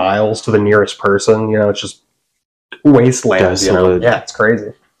 30 miles to the nearest person. It's just wasteland. Desolate. Yeah, it's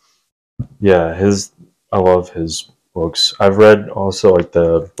crazy. Yeah, I love his books. I've read also like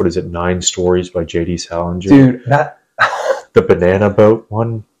the 9 Stories by J.D. Salinger. Dude, that the banana boat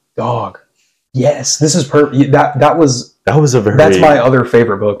one. Dog. Yes, this is perfect. That was a very that's my other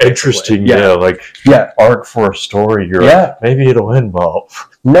favorite book. Interesting, arc for a story. You're like, maybe it'll end well.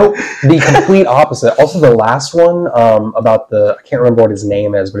 Nope, the complete opposite. Also, the last one about I can't remember what his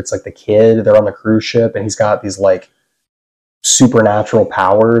name is, but it's like the kid. They're on the cruise ship, and he's got these like supernatural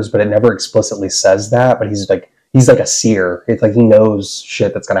powers, but it never explicitly says that. But he's like a seer. It's like he knows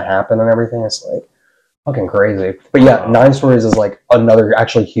shit that's gonna happen and everything. It's like fucking crazy. But yeah, 9 Stories is like another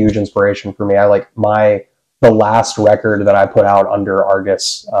actually huge inspiration for me. I like the last record that I put out under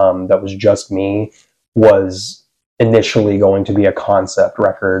Argus that was just me was initially going to be a concept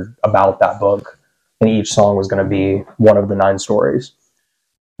record about that book, and each song was going to be one of the 9 stories.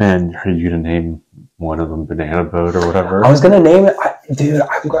 And are you going to name one of them Banana Boat or whatever? I was going to name it,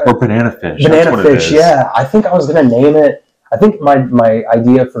 or Banana Fish. Banana Fish, yeah. I think I was going to name it. I think my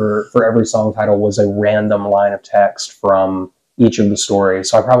idea for every song title was a random line of text from each of the stories.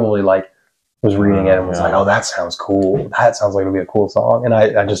 So I probably was reading it and was like, oh, that sounds cool. That sounds like it'll be a cool song. And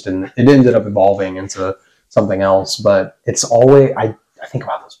I just didn't. It ended up evolving into something else. But it's always I think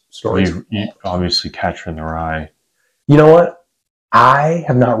about those stories. You obviously Catcher in the Rye. You know what? I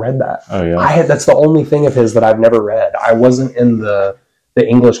have not read that. Oh yeah. That's the only thing of his that I've never read. I wasn't in the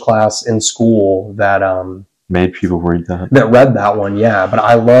English class in school that made people read that. That read that one, yeah. But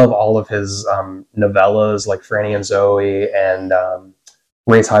I love all of his novellas like Franny and Zoe and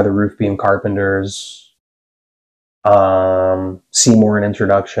Raise High the Roof Beam Carpenters, Seymour an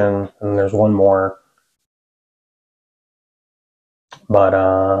Introduction, and there's one more. But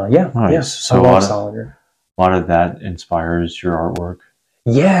yeah, nice. Yeah. So a lot of that inspires your artwork.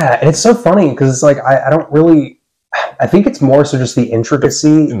 Yeah, and it's so funny because it's like I don't really. I think it's more so just the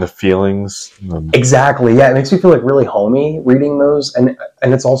intricacy and the feelings. Exactly. Yeah, it makes me feel like really homey reading those, and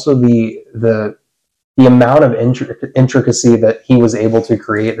it's also the amount of intricacy that he was able to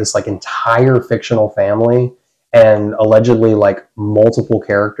create this like entire fictional family, and allegedly like multiple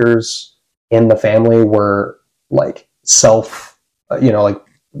characters in the family were like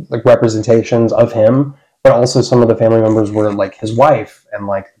like representations of him, but also some of the family members were like his wife and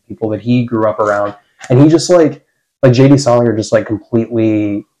like the people that he grew up around, and he just like J.D. Salinger just like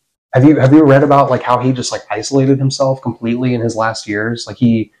completely. Have you read about like how he just like isolated himself completely in his last years? Like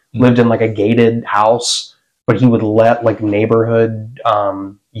he lived in like a gated house, but he would let like neighborhood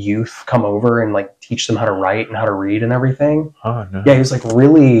youth come over and like teach them how to write and how to read and everything. Oh no. Yeah, he was like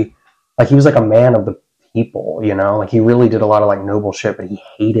really like he was like a man of the people, like he really did a lot of like noble shit, but he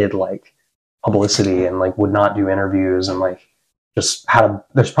hated like publicity and like would not do interviews and like just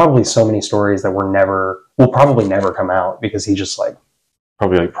there's probably so many stories that will probably never come out because he just like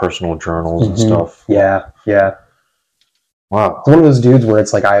probably like personal journals and stuff. Yeah. Wow. It's one of those dudes where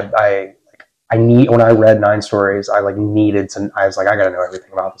it's like I need, when I read 9 stories, I like needed to. I was like, I gotta know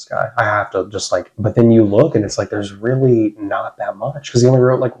everything about this guy. I have to just like. But then you look and it's like there's really not that much because he only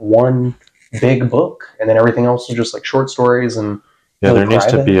wrote like one big book, and then everything else was just like short stories and. Yeah, there needs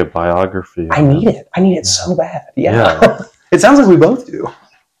to be a biography. I need it so bad. Yeah. It sounds like we both do.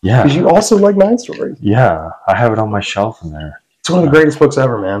 Yeah. Because you also like 9 stories. Yeah, I have it on my shelf in there. It's one of the greatest books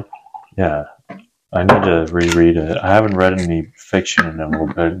ever, man. Yeah. I need to reread it. I haven't read any fiction in a little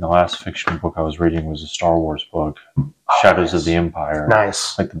bit. The last fiction book I was reading was a Star Wars book, Shadows of the Empire.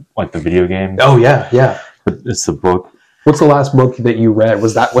 Nice. Like the video game. Oh yeah. But it's the book. What's the last book that you read?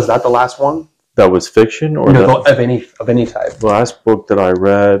 Was that the last one? That was fiction, or of any type. The last book that I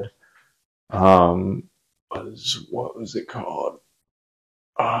read, what was it called?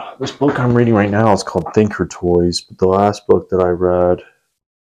 This book I'm reading right now is called Thinker Toys. But the last book that I read,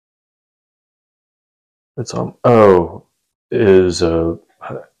 it was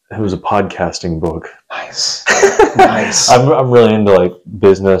a podcasting book. Nice, nice. I'm really into like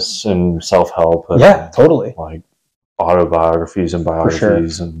business and self-help. Yeah, totally. Like autobiographies and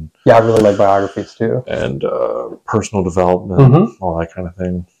biographies, sure. And I really like biographies too, and personal development, all that kind of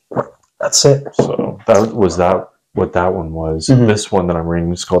thing. That's it. So that was what that one was. This one that I'm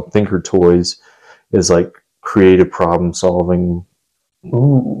reading is called Thinker Toys. Is like creative problem solving.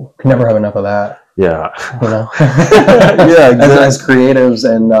 Ooh, can never have enough of that. Yeah. Yeah, exactly. As creatives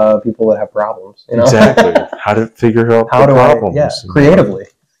and people that have problems. Exactly. How to figure out the problems. Creatively.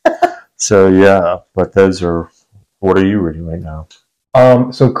 So yeah, but those are. What are you reading right now?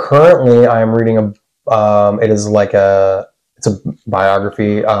 So currently I am reading it's a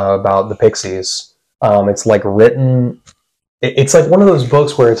biography about the Pixies. It's like written. It's like one of those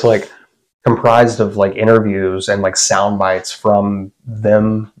books where it's like comprised of like interviews and like sound bites from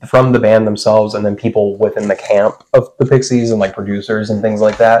the band themselves, and then people within the camp of the Pixies and like producers and things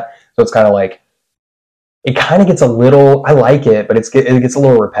like that. So it's kind of like it kind of gets a little. I like it, but it gets a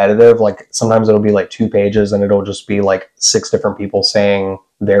little repetitive. Like sometimes it'll be like 2 pages, and it'll just be like 6 different people saying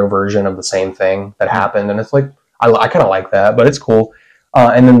their version of the same thing that happened, and it's like I kind of like that, but it's cool.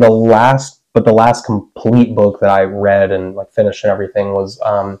 And then the last complete book that I read and like finished and everything was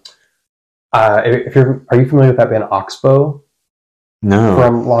if you're are you familiar with that band Oxbow? No.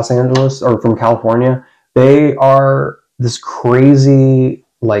 From Los Angeles or from California? They are this crazy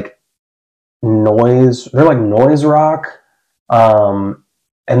like noise. They're like noise rock. And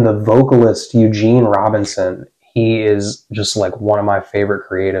the vocalist Eugene Robinson, he is just like one of my favorite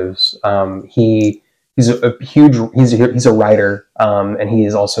creatives. He's a writer, and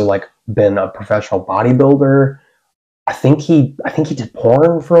he's also like been a professional bodybuilder. I think he did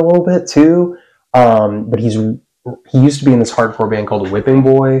porn for a little bit too. But he used to be in this hardcore band called Whipping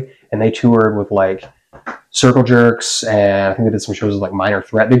Boy, and they toured with like Circle Jerks, and I think they did some shows with like Minor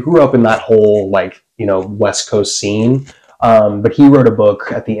Threat. They grew up in that whole like West Coast scene. But he wrote a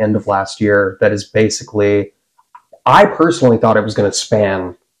book at the end of last year that is basically, I personally thought it was going to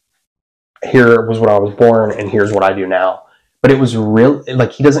span, here was when I was born and here's what I do now. But it was real,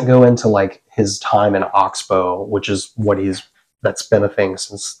 like he doesn't go into like his time in Oxbow, which is that's been a thing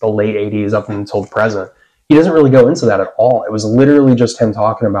since the late 80s up until the present. He doesn't really go into that at all. It was literally just him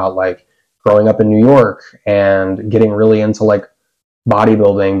talking about like growing up in New York and getting really into like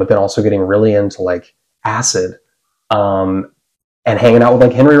bodybuilding, but then also getting really into like acid, and hanging out with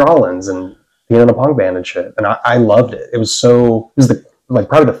like Henry Rollins and being in a punk band and shit. And I loved it. It was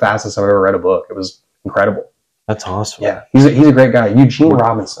probably the fastest I've ever read a book. It was incredible. That's awesome. Yeah, he's a great guy. Eugene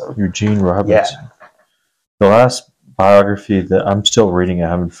Robinson. Yeah. The last biography that I'm still reading, I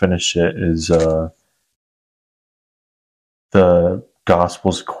haven't finished it, is the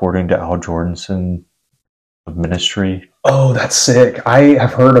Gospels According to Al Jordanson of Ministry. Oh, that's sick. I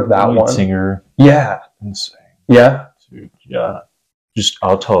have heard of that one. Singer. Yeah. Insane. Yeah. Dude, yeah.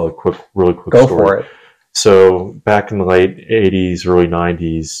 I'll tell a really quick story. Go for it. So back in the late 80s, early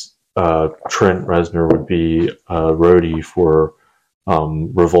 90s, Trent Reznor would be a roadie for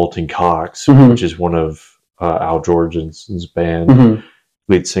Revolting Cocks, which is one of Al Jordanson's band,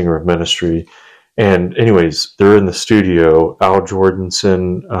 lead singer of Ministry. And anyways, they're in the studio. Al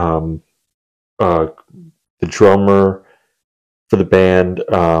Jordanson, the drummer for the band,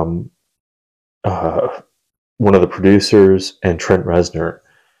 one of the producers, and Trent Reznor.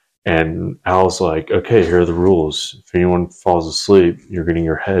 And Al's like, okay, here are the rules. If anyone falls asleep, you're getting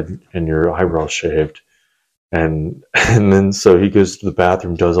your head and your eyebrows shaved. And then so he goes to the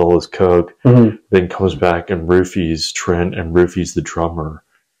bathroom, does all his coke, then comes back and roofies Trent and roofies the drummer.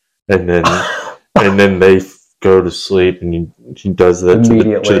 And then they go to sleep, and he does that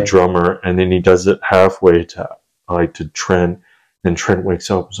to the drummer, and then he does it halfway to Trent. And Trent wakes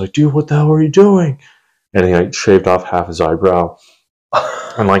up and is like, dude, what the hell are you doing? And he like shaved off half his eyebrow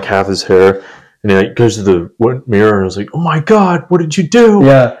and like half his hair, and he like goes to the mirror and was like, oh my god, what did you do?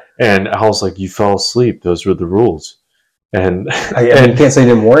 Yeah. And Al's like, you fell asleep, those were the rules. And you can't say he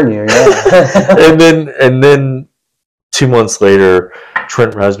didn't warn you. Yeah. and then 2 months later,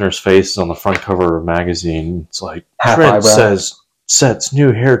 Trent Reznor's face is on the front cover of a magazine. It's like, half Trent eyebrow. sets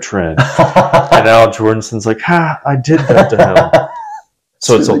new hair trend. And Al Jordanson's like, I did that to him.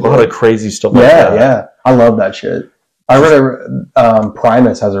 So it's a lot of crazy stuff like that. Yeah. I love that shit. I read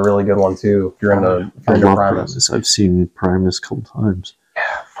Primus has a really good one too. If you're into Primus. I've seen Primus a couple times.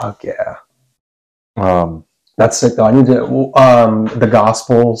 Yeah, fuck yeah. That's sick though. I need to the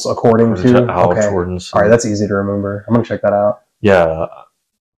Gospels According to Al Jordanson. All right, that's easy to remember. I'm gonna check that out. Yeah.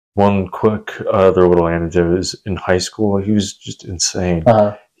 One quick other little anecdote is in high school, he was just insane.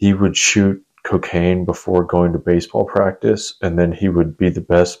 He would shoot cocaine before going to baseball practice, and then he would be the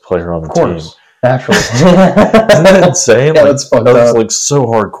best player on the team. Naturally. Isn't that insane? Yeah, that's fucked up. That was like so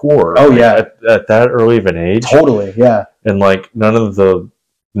hardcore. Oh yeah, at that early of an age. Totally, yeah. And like none of the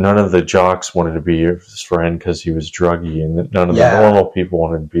jocks wanted to be his friend because he was druggy, and none of the normal people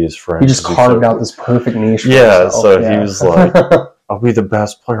wanted to be his friend. He just carved out this perfect niche. Yeah, so he was like, I'll be the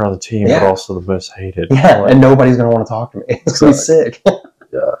best player on the team, but also the most hated. Yeah, and nobody's gonna want to talk to me. It's gonna be sick.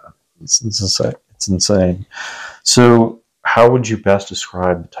 Yeah, it's insane. It's insane. So, how would you best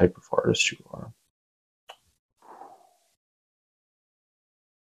describe the type of artist you are?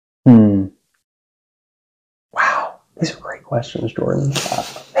 These are great questions, Jordan.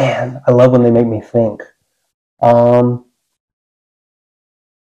 Man, I love when they make me think. Damn.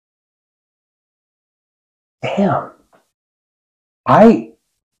 I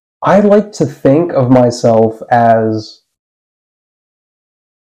like to think of myself as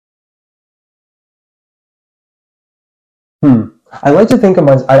I like to think of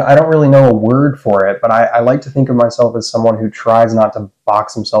myself. I don't really know a word for it, but I like to think of myself as someone who tries not to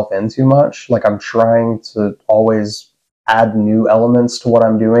box himself in too much. Like I'm trying to always add new elements to what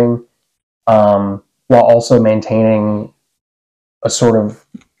I'm doing, while also maintaining a sort of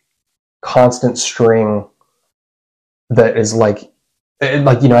constant string that is like it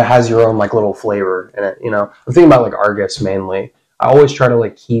has your own like little flavor in it. I'm thinking about like Argus mainly. I always try to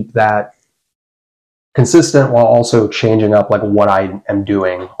like keep that consistent while also changing up like what I am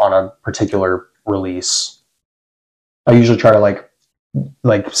doing on a particular release. I usually try to like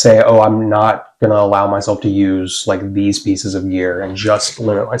say, oh, I'm not gonna allow myself to use like these pieces of gear and just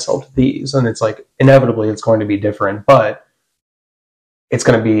limit myself to these. And it's like inevitably it's going to be different, but it's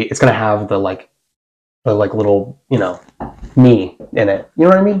gonna have the little, me in it. You know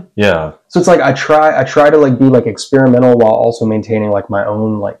what I mean? Yeah. So it's like I try to like be like experimental while also maintaining like my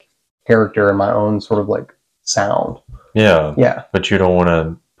own like character and my own sort of like sound. Yeah. Yeah. But you don't want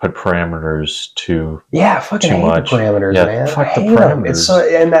to put parameters too fucking too hate much. The parameters, yeah, man. Fuck the parameters. parameters. It's so,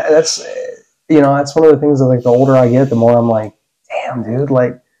 and that's that's one of the things that like the older I get, the more I'm like, damn, dude,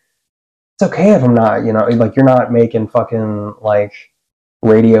 like it's okay if I'm not, like you're not making fucking like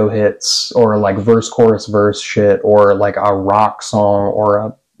radio hits or like verse chorus verse shit or like a rock song or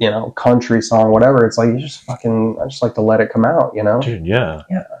a country song, whatever. It's like I just like to let it come out, Dude, yeah.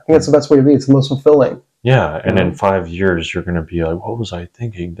 I think that's the best way to be. It's the most fulfilling. Yeah, and in 5 years you're gonna be like, what was I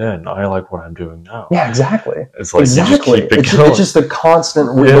thinking then? I like what I'm doing now. Yeah, exactly. It's like exactly. You just keep it it's just the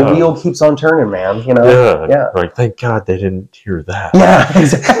constant. The wheel keeps on turning, man. Yeah. Like, thank God they didn't hear that. Yeah,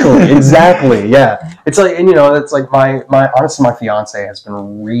 exactly. Yeah, it's like, and it's like my honestly, my fiance has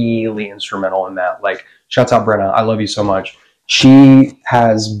been really instrumental in that. Like, shouts out Brenna, I love you so much. She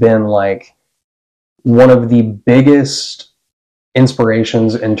has been like one of the biggest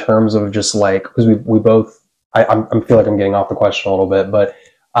inspirations in terms of just like, because we both I feel like I'm getting off the question a little bit, but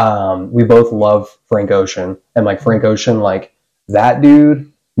we both love Frank Ocean, and like Frank Ocean, like that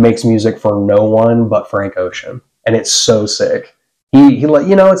dude makes music for no one but Frank Ocean, and it's so sick. He like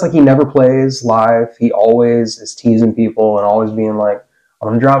it's like he never plays live. He always is teasing people and always being like, I'm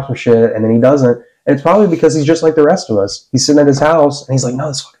gonna drop some shit, and then he doesn't. And it's probably because he's just like the rest of us. He's sitting at his house and he's like, no,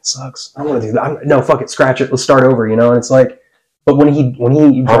 this fucking sucks. I don't want to do that. No, fuck it, scratch it. Let's start over. And it's like, but when he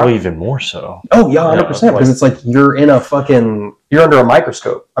probably even more so. Oh yeah, 100%. Because it's like you're under a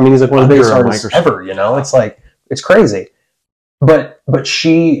microscope. I mean, he's like one of the biggest artists ever. It's like it's crazy. But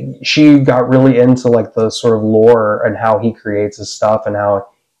she got really into like the sort of lore and how he creates his stuff and how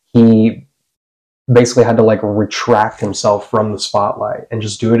he basically had to like retract himself from the spotlight and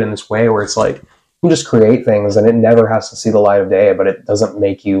just do it in this way where it's like you just create things and it never has to see the light of day, but it doesn't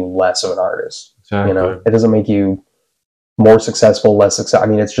make you less of an artist. Exactly. It doesn't make you more successful, less successful.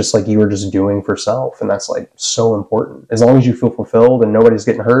 I mean, it's just like you were just doing for self, and that's like so important. As long as you feel fulfilled and nobody's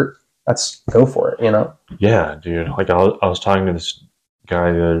getting hurt, go for it, Yeah, dude. Like I was talking to this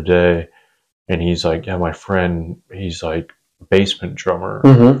guy the other day, and he's like, yeah, my friend, he's like a basement drummer.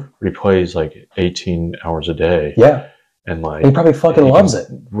 Mm-hmm. He plays like 18 hours a day. Yeah. And like he probably fucking loves it.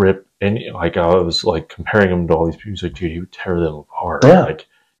 Rip any like I was like comparing him to all these people. He's like, dude, he would tear them apart. Yeah. Like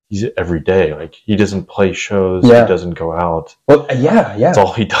he's every day. Like he doesn't play shows. Yeah. He doesn't go out. Well, yeah. That's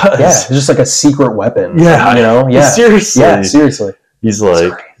all he does. Yeah. It's just like a secret weapon. Yeah. Yeah. Seriously. Yeah. Seriously. He's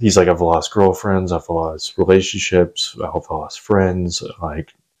like, I've lost girlfriends. I've lost relationships. I've lost friends.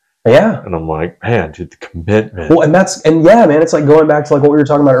 Like. Yeah. And I'm like, man, dude, the commitment. Well, and yeah, man, it's like going back to like what we were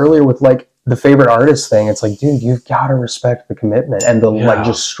talking about earlier with like the favorite artist thing. It's like, dude, you've got to respect the commitment and the like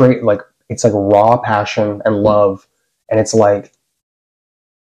just straight, like it's like raw passion and love. And it's like,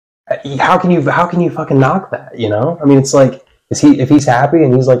 how can you fucking knock that? I mean, it's like, if he's happy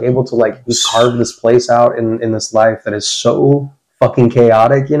and he's like able to like just carve this place out in this life that is so fucking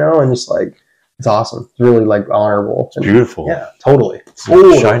chaotic, and just like, it's awesome. It's really like honorable. It's beautiful. Yeah, totally. It's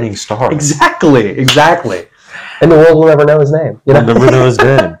a shining star. Exactly. And the world will never know his name. We'll never know his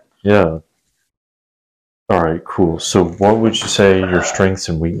name. Yeah. All right, cool. So what would you say your strengths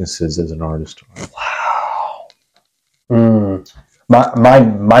and weaknesses as an artist are? Wow.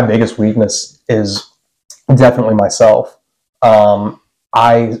 My biggest weakness is definitely myself.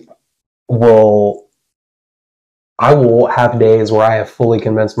 I will have days where I have fully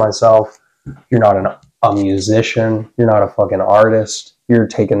convinced myself you're not a musician, you're not a fucking artist, you're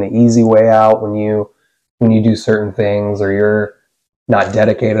taking the easy way out when you when you do certain things, or you're not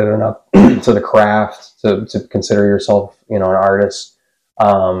dedicated enough to the craft to consider yourself, an artist.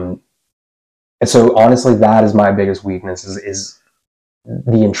 And so honestly, that is my biggest weakness is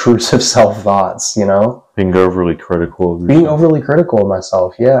the intrusive self thoughts, Being overly critical of yourself. Being overly critical of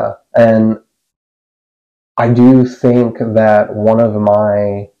myself, yeah. And I do think that one of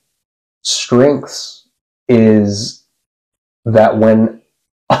my strengths is that when,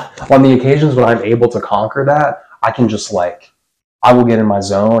 on the occasions when I'm able to conquer that, I can just I will get in my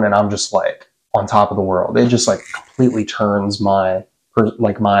zone and I'm just on top of the world. It just completely turns my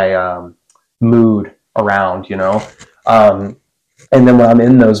mood around, and then when I'm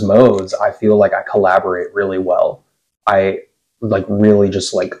in those modes, I feel like I collaborate really well. I really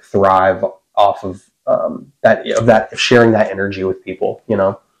just thrive off of that sharing that energy with people,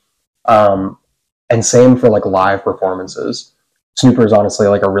 and same for live performances. Snooper is honestly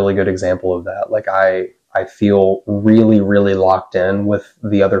a really good example of that. I feel really, really locked in with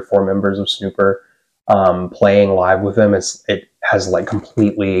the other 4 members of Snooper. Playing live with them, it has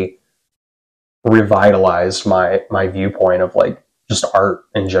completely revitalized my viewpoint of just art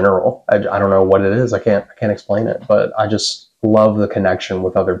in general. I don't know what it is. I can't explain it, but I just love the connection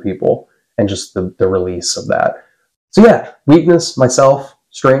with other people and just the release of that. So yeah, weakness, myself,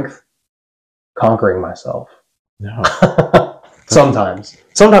 strength, conquering myself. No. Sometimes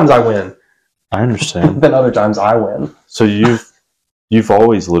I win. I understand. Then other times I win. So you've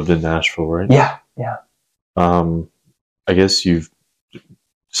always lived in Nashville, right? Yeah. I guess you've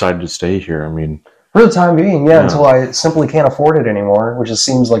decided to stay here. I mean, for the time being, yeah, until I simply can't afford it anymore, which just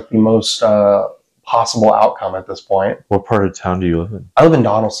seems like the most possible outcome at this point. What part of town do you live in? I live in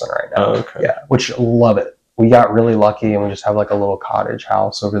Donaldson right now. Oh, okay. Yeah, which love it. We got really lucky and we just have a little cottage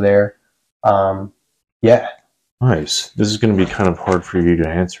house over there. Yeah. Nice. This is going to be kind of hard for you to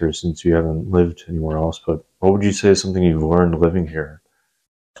answer since you haven't lived anywhere else, but what would you say is something you've learned living here?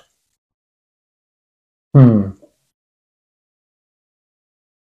 Damn.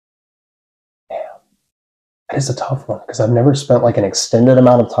 That is a tough one because I've never spent an extended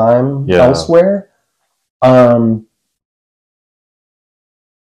amount of time elsewhere. Man.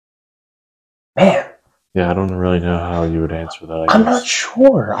 Yeah, I don't really know how you would answer that. I'm not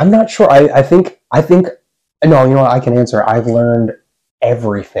sure. I think no, you know what? I can answer. I've learned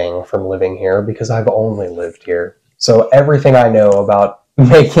everything from living here because I've only lived here. So everything I know about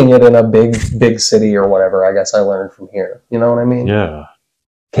making it in a big city or whatever, I guess I learned from here. You know what I mean? Yeah.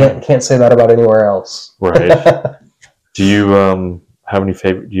 Can't say that about anywhere else. Right. Do you have any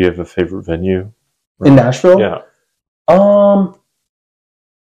favorite? Do you have a favorite venue in Nashville? Yeah. I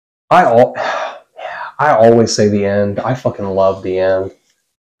always say the End. I fucking love the End.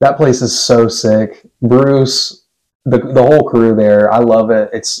 That place is so sick. Bruce, the whole crew there, I love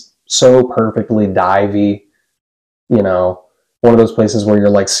it. It's so perfectly divey. One of those places where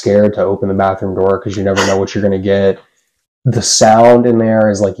you're scared to open the bathroom door because you never know what you're gonna get. The sound in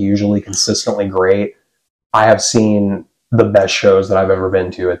there is usually consistently great. I have seen the best shows that I've ever been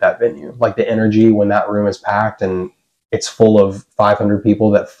to at that venue. The energy when that room is packed and it's full of 500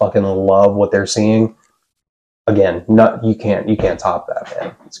 people that fucking love what they're seeing. Again, you can't top that,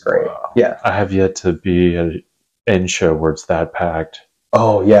 man. It's great. Wow. Yeah. I have yet to be at an end show where it's that packed.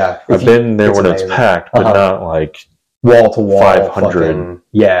 Oh yeah. I've been there when it's packed, but not wall to wall 500.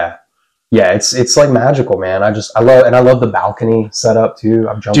 Yeah. Yeah, it's magical, man. I love the balcony setup too.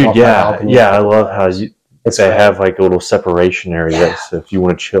 I've jumped off the balcony. Yeah, I love how they have a little separation area. Yeah. So if you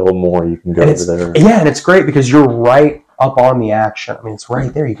want to chill more, you can go over there. Yeah, and it's great because you're right up on the action. I mean, it's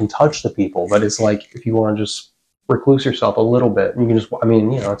right there. You can touch the people, but it's if you want to just recluse yourself a little bit, you can just. I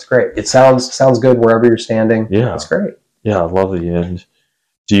mean, it's great. It sounds good wherever you're standing. Yeah, it's great. Yeah, I love the End.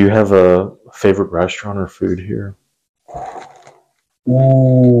 Do you have a favorite restaurant or food here?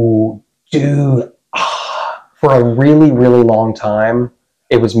 Ooh, dude. For a really, really long time,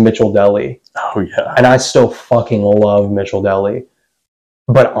 it was Mitchell Deli. Oh, yeah. And I still fucking love Mitchell Deli.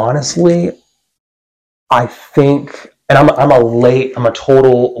 But honestly, I think, and I'm a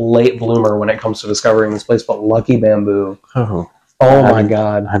total late bloomer when it comes to discovering this place, but Lucky Bamboo. Oh my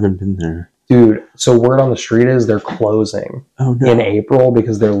God. I haven't been there. Dude, so word on the street is they're closing in April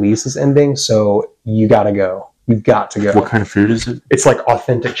because their lease is ending, so you gotta go. You've got to go. What kind of food is it? It's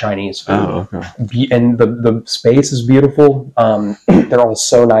authentic Chinese food. Oh, okay. And the space is beautiful. They're all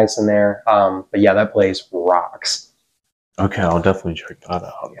so nice in there. But yeah, that place rocks. Okay, I'll definitely check that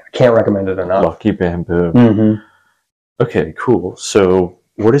out. Yeah, can't recommend it enough. Lucky Bamboo. Mm-hmm. Okay, cool. So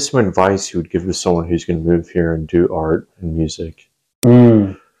what is some advice you would give to someone who's going to move here and do art and music?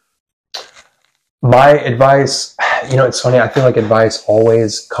 My advice, it's funny. I feel like advice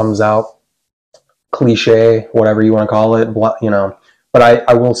always comes out cliche, whatever you want to call it, you know. But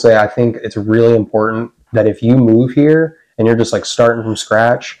I will say, I think it's really important that if you move here and you're just like starting from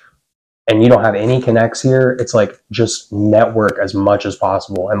scratch and you don't have any connects here, it's like just network as much as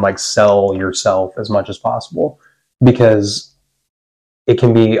possible and like sell yourself as much as possible, because it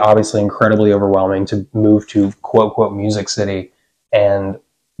can be obviously incredibly overwhelming to move to quote quote music city and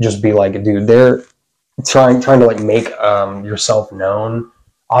just be like, dude, they're trying to like make yourself known.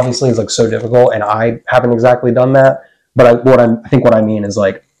 Obviously, is like so difficult, and I haven't exactly done that. But I think what I mean is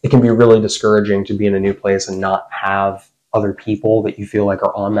like it can be really discouraging to be in a new place and not have other people that you feel like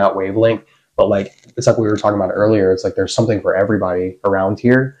are on that wavelength. But like it's like we were talking about earlier. It's like there's something for everybody around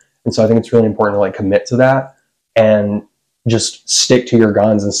here, and so I think it's really important to like commit to that and just stick to your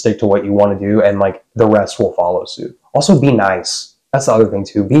guns and stick to what you want to do, and like the rest will follow suit. Also, be nice. That's the other thing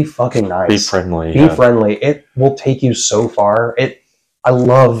too. Be fucking nice. Be friendly. Be friendly. It will take you so far. I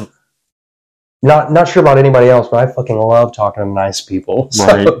love. Not sure about anybody else, but I fucking love talking to nice people.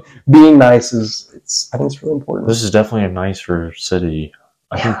 Right. So being nice I think it's really important. This is definitely a nicer city.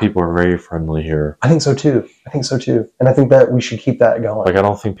 I think people are very friendly here. I think so too. And I think that we should keep that going. Like, I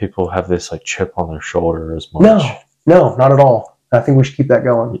don't think people have this like chip on their shoulder as much. No, not at all. I think we should keep that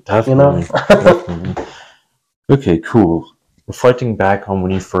going. Definitely. You know? Definitely. Okay, cool. Reflecting back on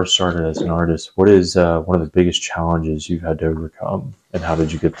when you first started as an artist, what is one of the biggest challenges you've had to overcome, and how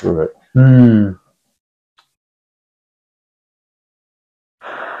did you get through it?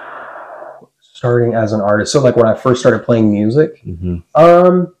 Starting as an artist. So like when I first started playing music,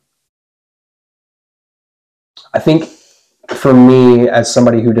 I think for me, as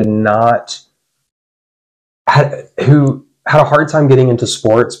somebody who who had a hard time getting into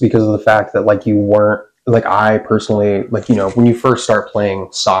sports because of the fact that like you weren't, like I personally, like, you know, when you first start playing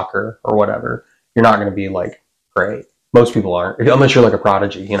soccer or whatever, you're not going to be like great. Most people aren't, unless you're like a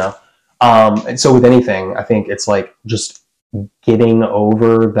prodigy, you know? And so with anything, I think it's like just getting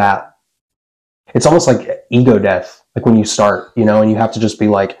over that. It's almost like ego death, like when you start, you know, and you have to just be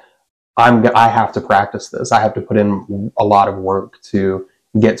like, I have to practice this. I have to put in a lot of work to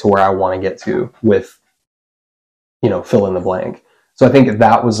get to where I want to get to with, you know, fill in the blank. So I think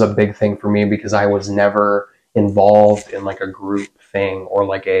that was a big thing for me because I was never involved in like a group thing or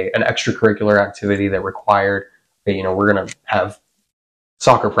like an extracurricular activity that required, you know, we're going to have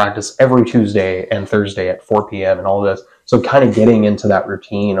soccer practice every Tuesday and Thursday at 4 p.m. and all this. So kind of getting into that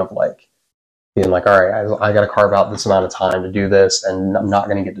routine of like being like, all right, I got to carve out this amount of time to do this, and I'm not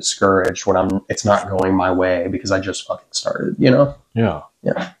going to get discouraged when it's not going my way because I just fucking started, you know? Yeah.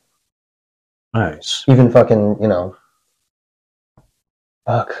 Yeah. Nice. Even fucking, you know,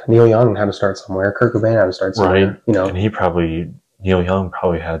 Neil Young had to start somewhere. Kurt Cobain had to start somewhere. Right. You know, and Neil Young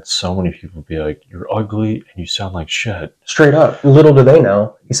probably had so many people be like, "You're ugly and you sound like shit." Straight up. Little do they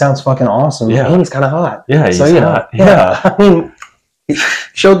know, he sounds fucking awesome. Yeah. And he's kind of hot. Yeah, he's hot. Yeah. I mean, he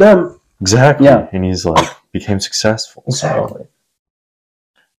showed them. Exactly. Yeah. And he's like became successful. Exactly.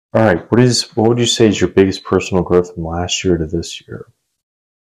 So. All right. What would you say is your biggest personal growth from last year to this year?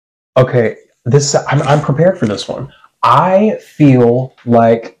 Okay, I'm prepared for this one. I feel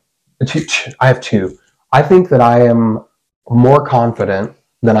like I have two. I think that I am more confident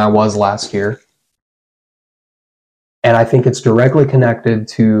than I was last year. And I think it's directly connected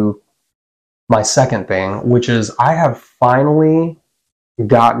to my second thing, which is I have finally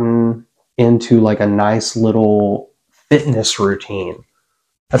gotten into like a nice little fitness routine.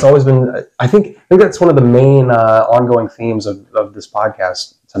 That's always been, I think that's one of the main ongoing themes of this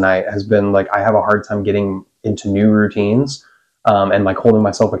podcast tonight has been like, I have a hard time getting into new routines and like holding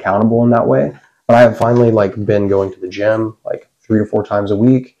myself accountable in that way. But I have finally like been going to the gym like 3 to 4 times a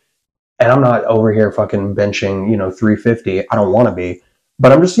week. And I'm not over here fucking benching, you know, 350. I don't want to be,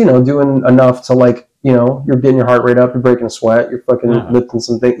 but I'm just, you know, doing enough to like, you know, you're getting your heart rate up, you're breaking a sweat, you're fucking lifting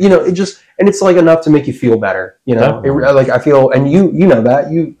some things, you know, it just, and it's like enough to make you feel better, you know, like I feel, and you know that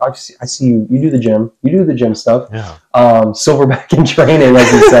I see you do the gym stuff, silverback in training,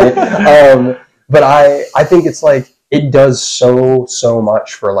 like you say, but I think it's like, it does so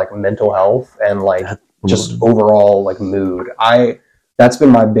much for like mental health and like just overall like mood. That's been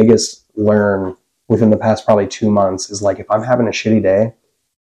my biggest learn within the past probably 2 months is like, if I'm having a shitty day,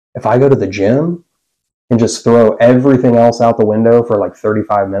 if I go to the gym and just throw everything else out the window for like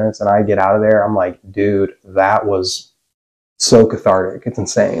 35 minutes and I get out of there, I'm like, dude, that was so cathartic. It's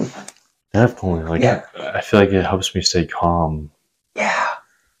insane. Definitely. Like, I feel like it helps me stay calm. Yeah.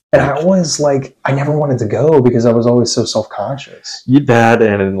 And I always like, I never wanted to go because I was always so self-conscious. That,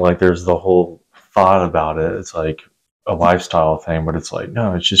 and like, there's the whole thought about it. It's like a lifestyle thing, but it's like,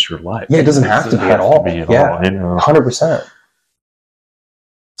 no, it's just your life. Yeah, it doesn't have to be at all. Yeah, you know? 100%.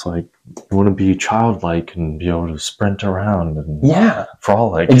 It's like you want to be childlike and be able to sprint around and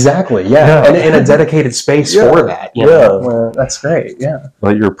frolic. Exactly. Yeah. And in a dedicated space for that. That's great. Yeah.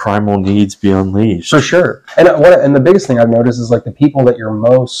 Let your primal needs be unleashed. For sure. And the biggest thing I've noticed is like the people that you're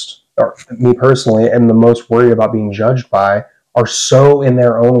most, or me personally, am the most worried about being judged by are so in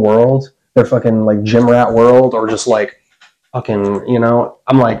their own world, their fucking like gym rat world, or just like fucking, you know,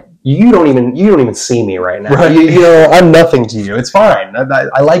 I'm like, you don't even see me right now. Right. You know, I'm nothing to you. It's fine.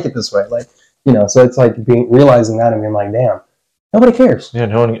 I like it this way. Like, you know, so it's like realizing that and being like, damn, nobody cares. Yeah,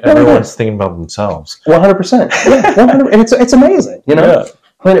 everyone's thinking about themselves. 100%. Yeah, 100%. And it's amazing, you know? Yeah.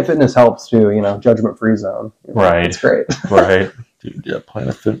 Planet Fitness helps too, you know, judgment-free zone. Right. It's great. Right. Dude, yeah,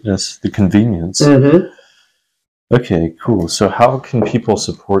 Planet Fitness, the convenience. Mm-hmm. Okay, cool. So how can people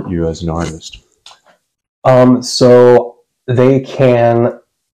support you as an artist? So they can...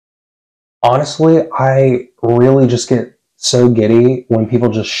 Honestly, I really just get so giddy when people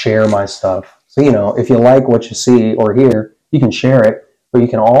just share my stuff. So, you know, if you like what you see or hear, you can share it, but you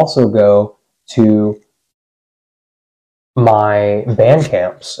can also go to my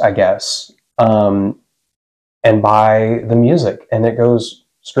Bandcamps, I guess, and buy the music, and it goes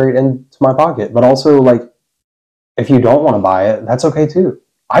straight into my pocket. But also, like, if you don't want to buy it, that's okay too.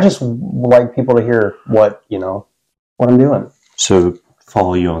 I just like people to hear what I'm doing. So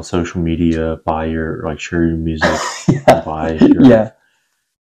follow you on social media, share your music, buy your...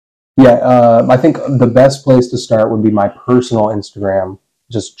 I think the best place to start would be my personal Instagram,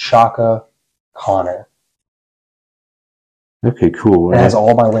 just Chaka Connor. Okay, cool. It has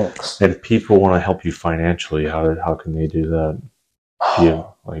all my links. And if people want to help you financially, how can they do that?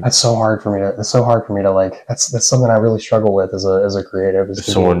 That's so hard for me to. It's so hard for me to like. That's something I really struggle with as a creative. Is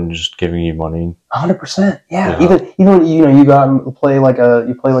someone just giving you money? 100%. Yeah. Even you go out and play like a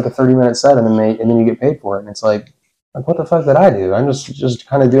 30-minute set and then you get paid for it, and it's like what the fuck did I do? I'm just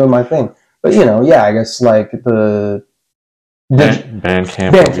kind of doing my thing. But I guess like the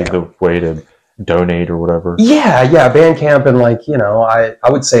Bandcamp would be the way to donate or whatever. Yeah, Bandcamp, and I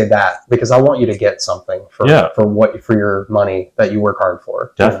would say that because I want you to get something for your money that you work hard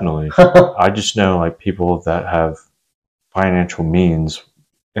for. Definitely. I just know like people that have financial means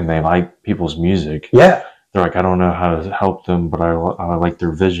and they like people's music. Yeah. They're like, I don't know how to help them, but I like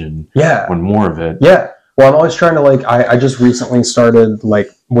their vision. Yeah. Want more of it. Yeah. Well, I'm always trying to I just recently started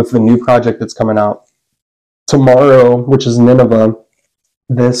with the new project that's coming out tomorrow, which is Nineveh.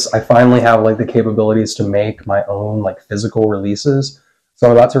 I finally have the capabilities to make my own physical releases. So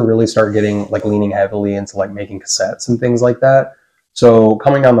I'm about to really start getting leaning heavily into making cassettes and things like that. So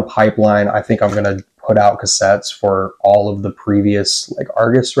coming down the pipeline, I think I'm going to put out cassettes for all of the previous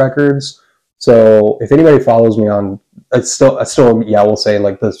Argus records. So if anybody follows me on, we'll say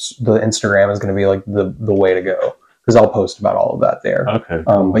the Instagram is going to be the way to go because I'll post about all of that there. Okay.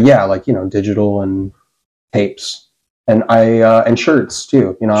 But yeah, digital and tapes. And and shirts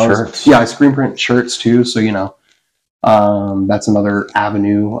too, Shirts. I screen print shirts too. So that's another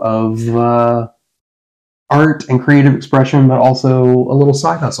avenue of art and creative expression, but also a little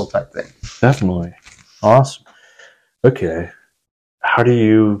side hustle type thing. Definitely, awesome. Okay, how do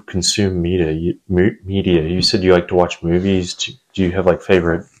you consume media? You said you like to watch movies. Do you have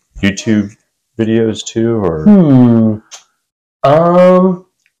favorite YouTube videos too, or?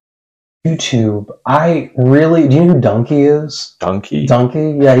 YouTube. Do you know who Donkey is? Donkey?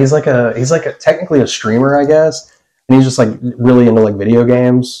 Yeah, he's technically a streamer, I guess. And he's just really into video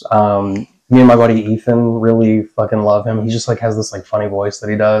games. Me and my buddy Ethan really fucking love him. He just has this funny voice that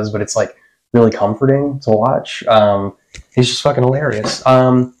he does, but it's really comforting to watch. He's just fucking hilarious.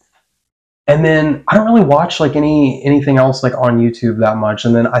 And then I don't really watch anything else on YouTube that much.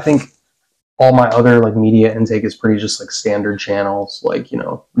 And then I think all my other media intake is pretty just standard channels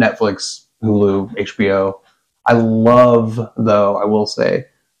Netflix, Hulu, HBO. I love, though, I will say,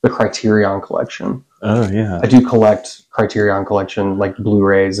 the Criterion Collection. Oh yeah. I do collect Criterion Collection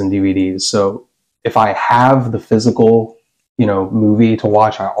Blu-rays and DVDs. So if I have the physical, movie to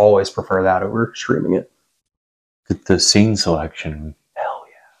watch, I always prefer that over streaming it. The scene selection. Hell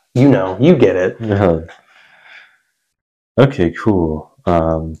yeah. You get it. Yeah. Okay, cool.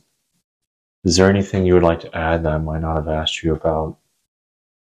 Is there anything you would like to add that I might not have asked you about?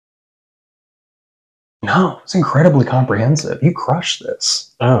 No, it's incredibly comprehensive. You crushed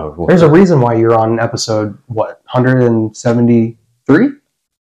this. Oh. Well, there's a reason why you're on episode, 173?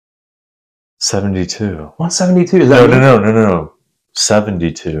 72. 172, is that No.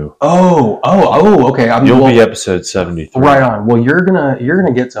 72. Oh, okay. You'll be episode 73. Right on. Well, you're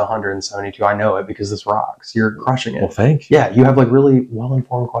gonna get to 172. I know it because this rocks. You're crushing it. Well, thank you. Yeah, you have really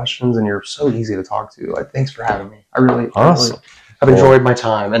well-informed questions, and you're so easy to talk to. Thanks for having me. I really awesome. I've enjoyed my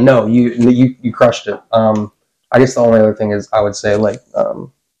time, and no, you crushed it. I guess the only other thing is I would say like,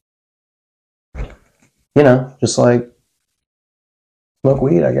 just like smoke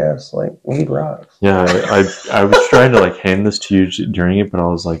weed. I guess like weed rocks. Yeah, I was trying to like hand this to you during it, but I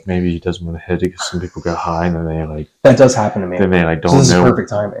was like, maybe he doesn't want to hit it because some people get high and then they like. That does happen to me. Then they like don't so this know. Is perfect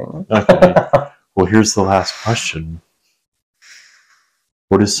timing. Okay. Well, here's the last question.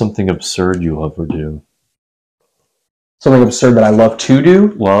 What is something absurd you love or do? Something absurd that I love to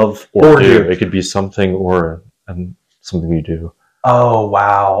do? Love or do. It could be something or something you do. Oh,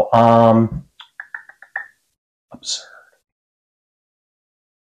 wow. Absurd.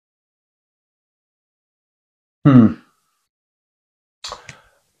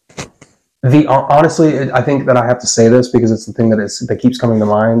 Honestly, I think that I have to say this because it's the thing that keeps coming to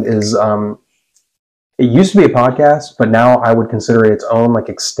mind is it used to be a podcast, but now I would consider it its own like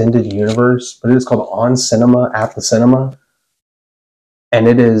extended universe. But it is called On Cinema at the Cinema, and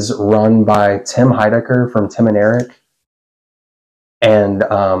it is run by Tim Heidecker from Tim and Eric, and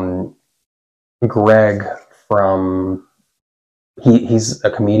Greg from he's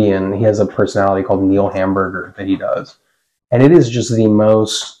a comedian. He has a personality called Neil Hamburger that he does, and it is just the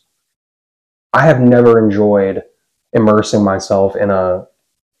most. I have never enjoyed immersing myself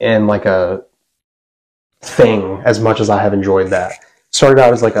in like a thing as much as I have enjoyed that. It started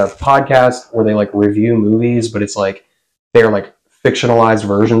out as like a podcast where they like review movies, but it's like they're like fictionalized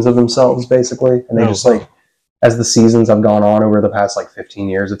versions of themselves basically, and they just like as the seasons have gone on over the past like 15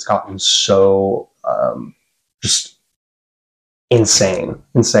 years, it's gotten so just insane.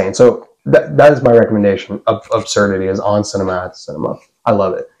 So that is my recommendation of absurdity is On Cinema at the Cinema. I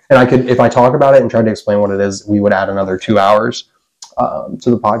love it. And if I talk about it and try to explain what it is, we would add another 2 hours to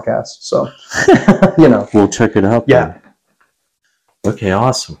the podcast. So, We'll check it out. Yeah. Then. Okay,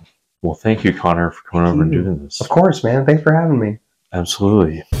 awesome. Well, thank you, Connor, for coming over and doing this. Of course, man. Thanks for having me.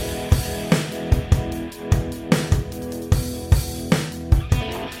 Absolutely.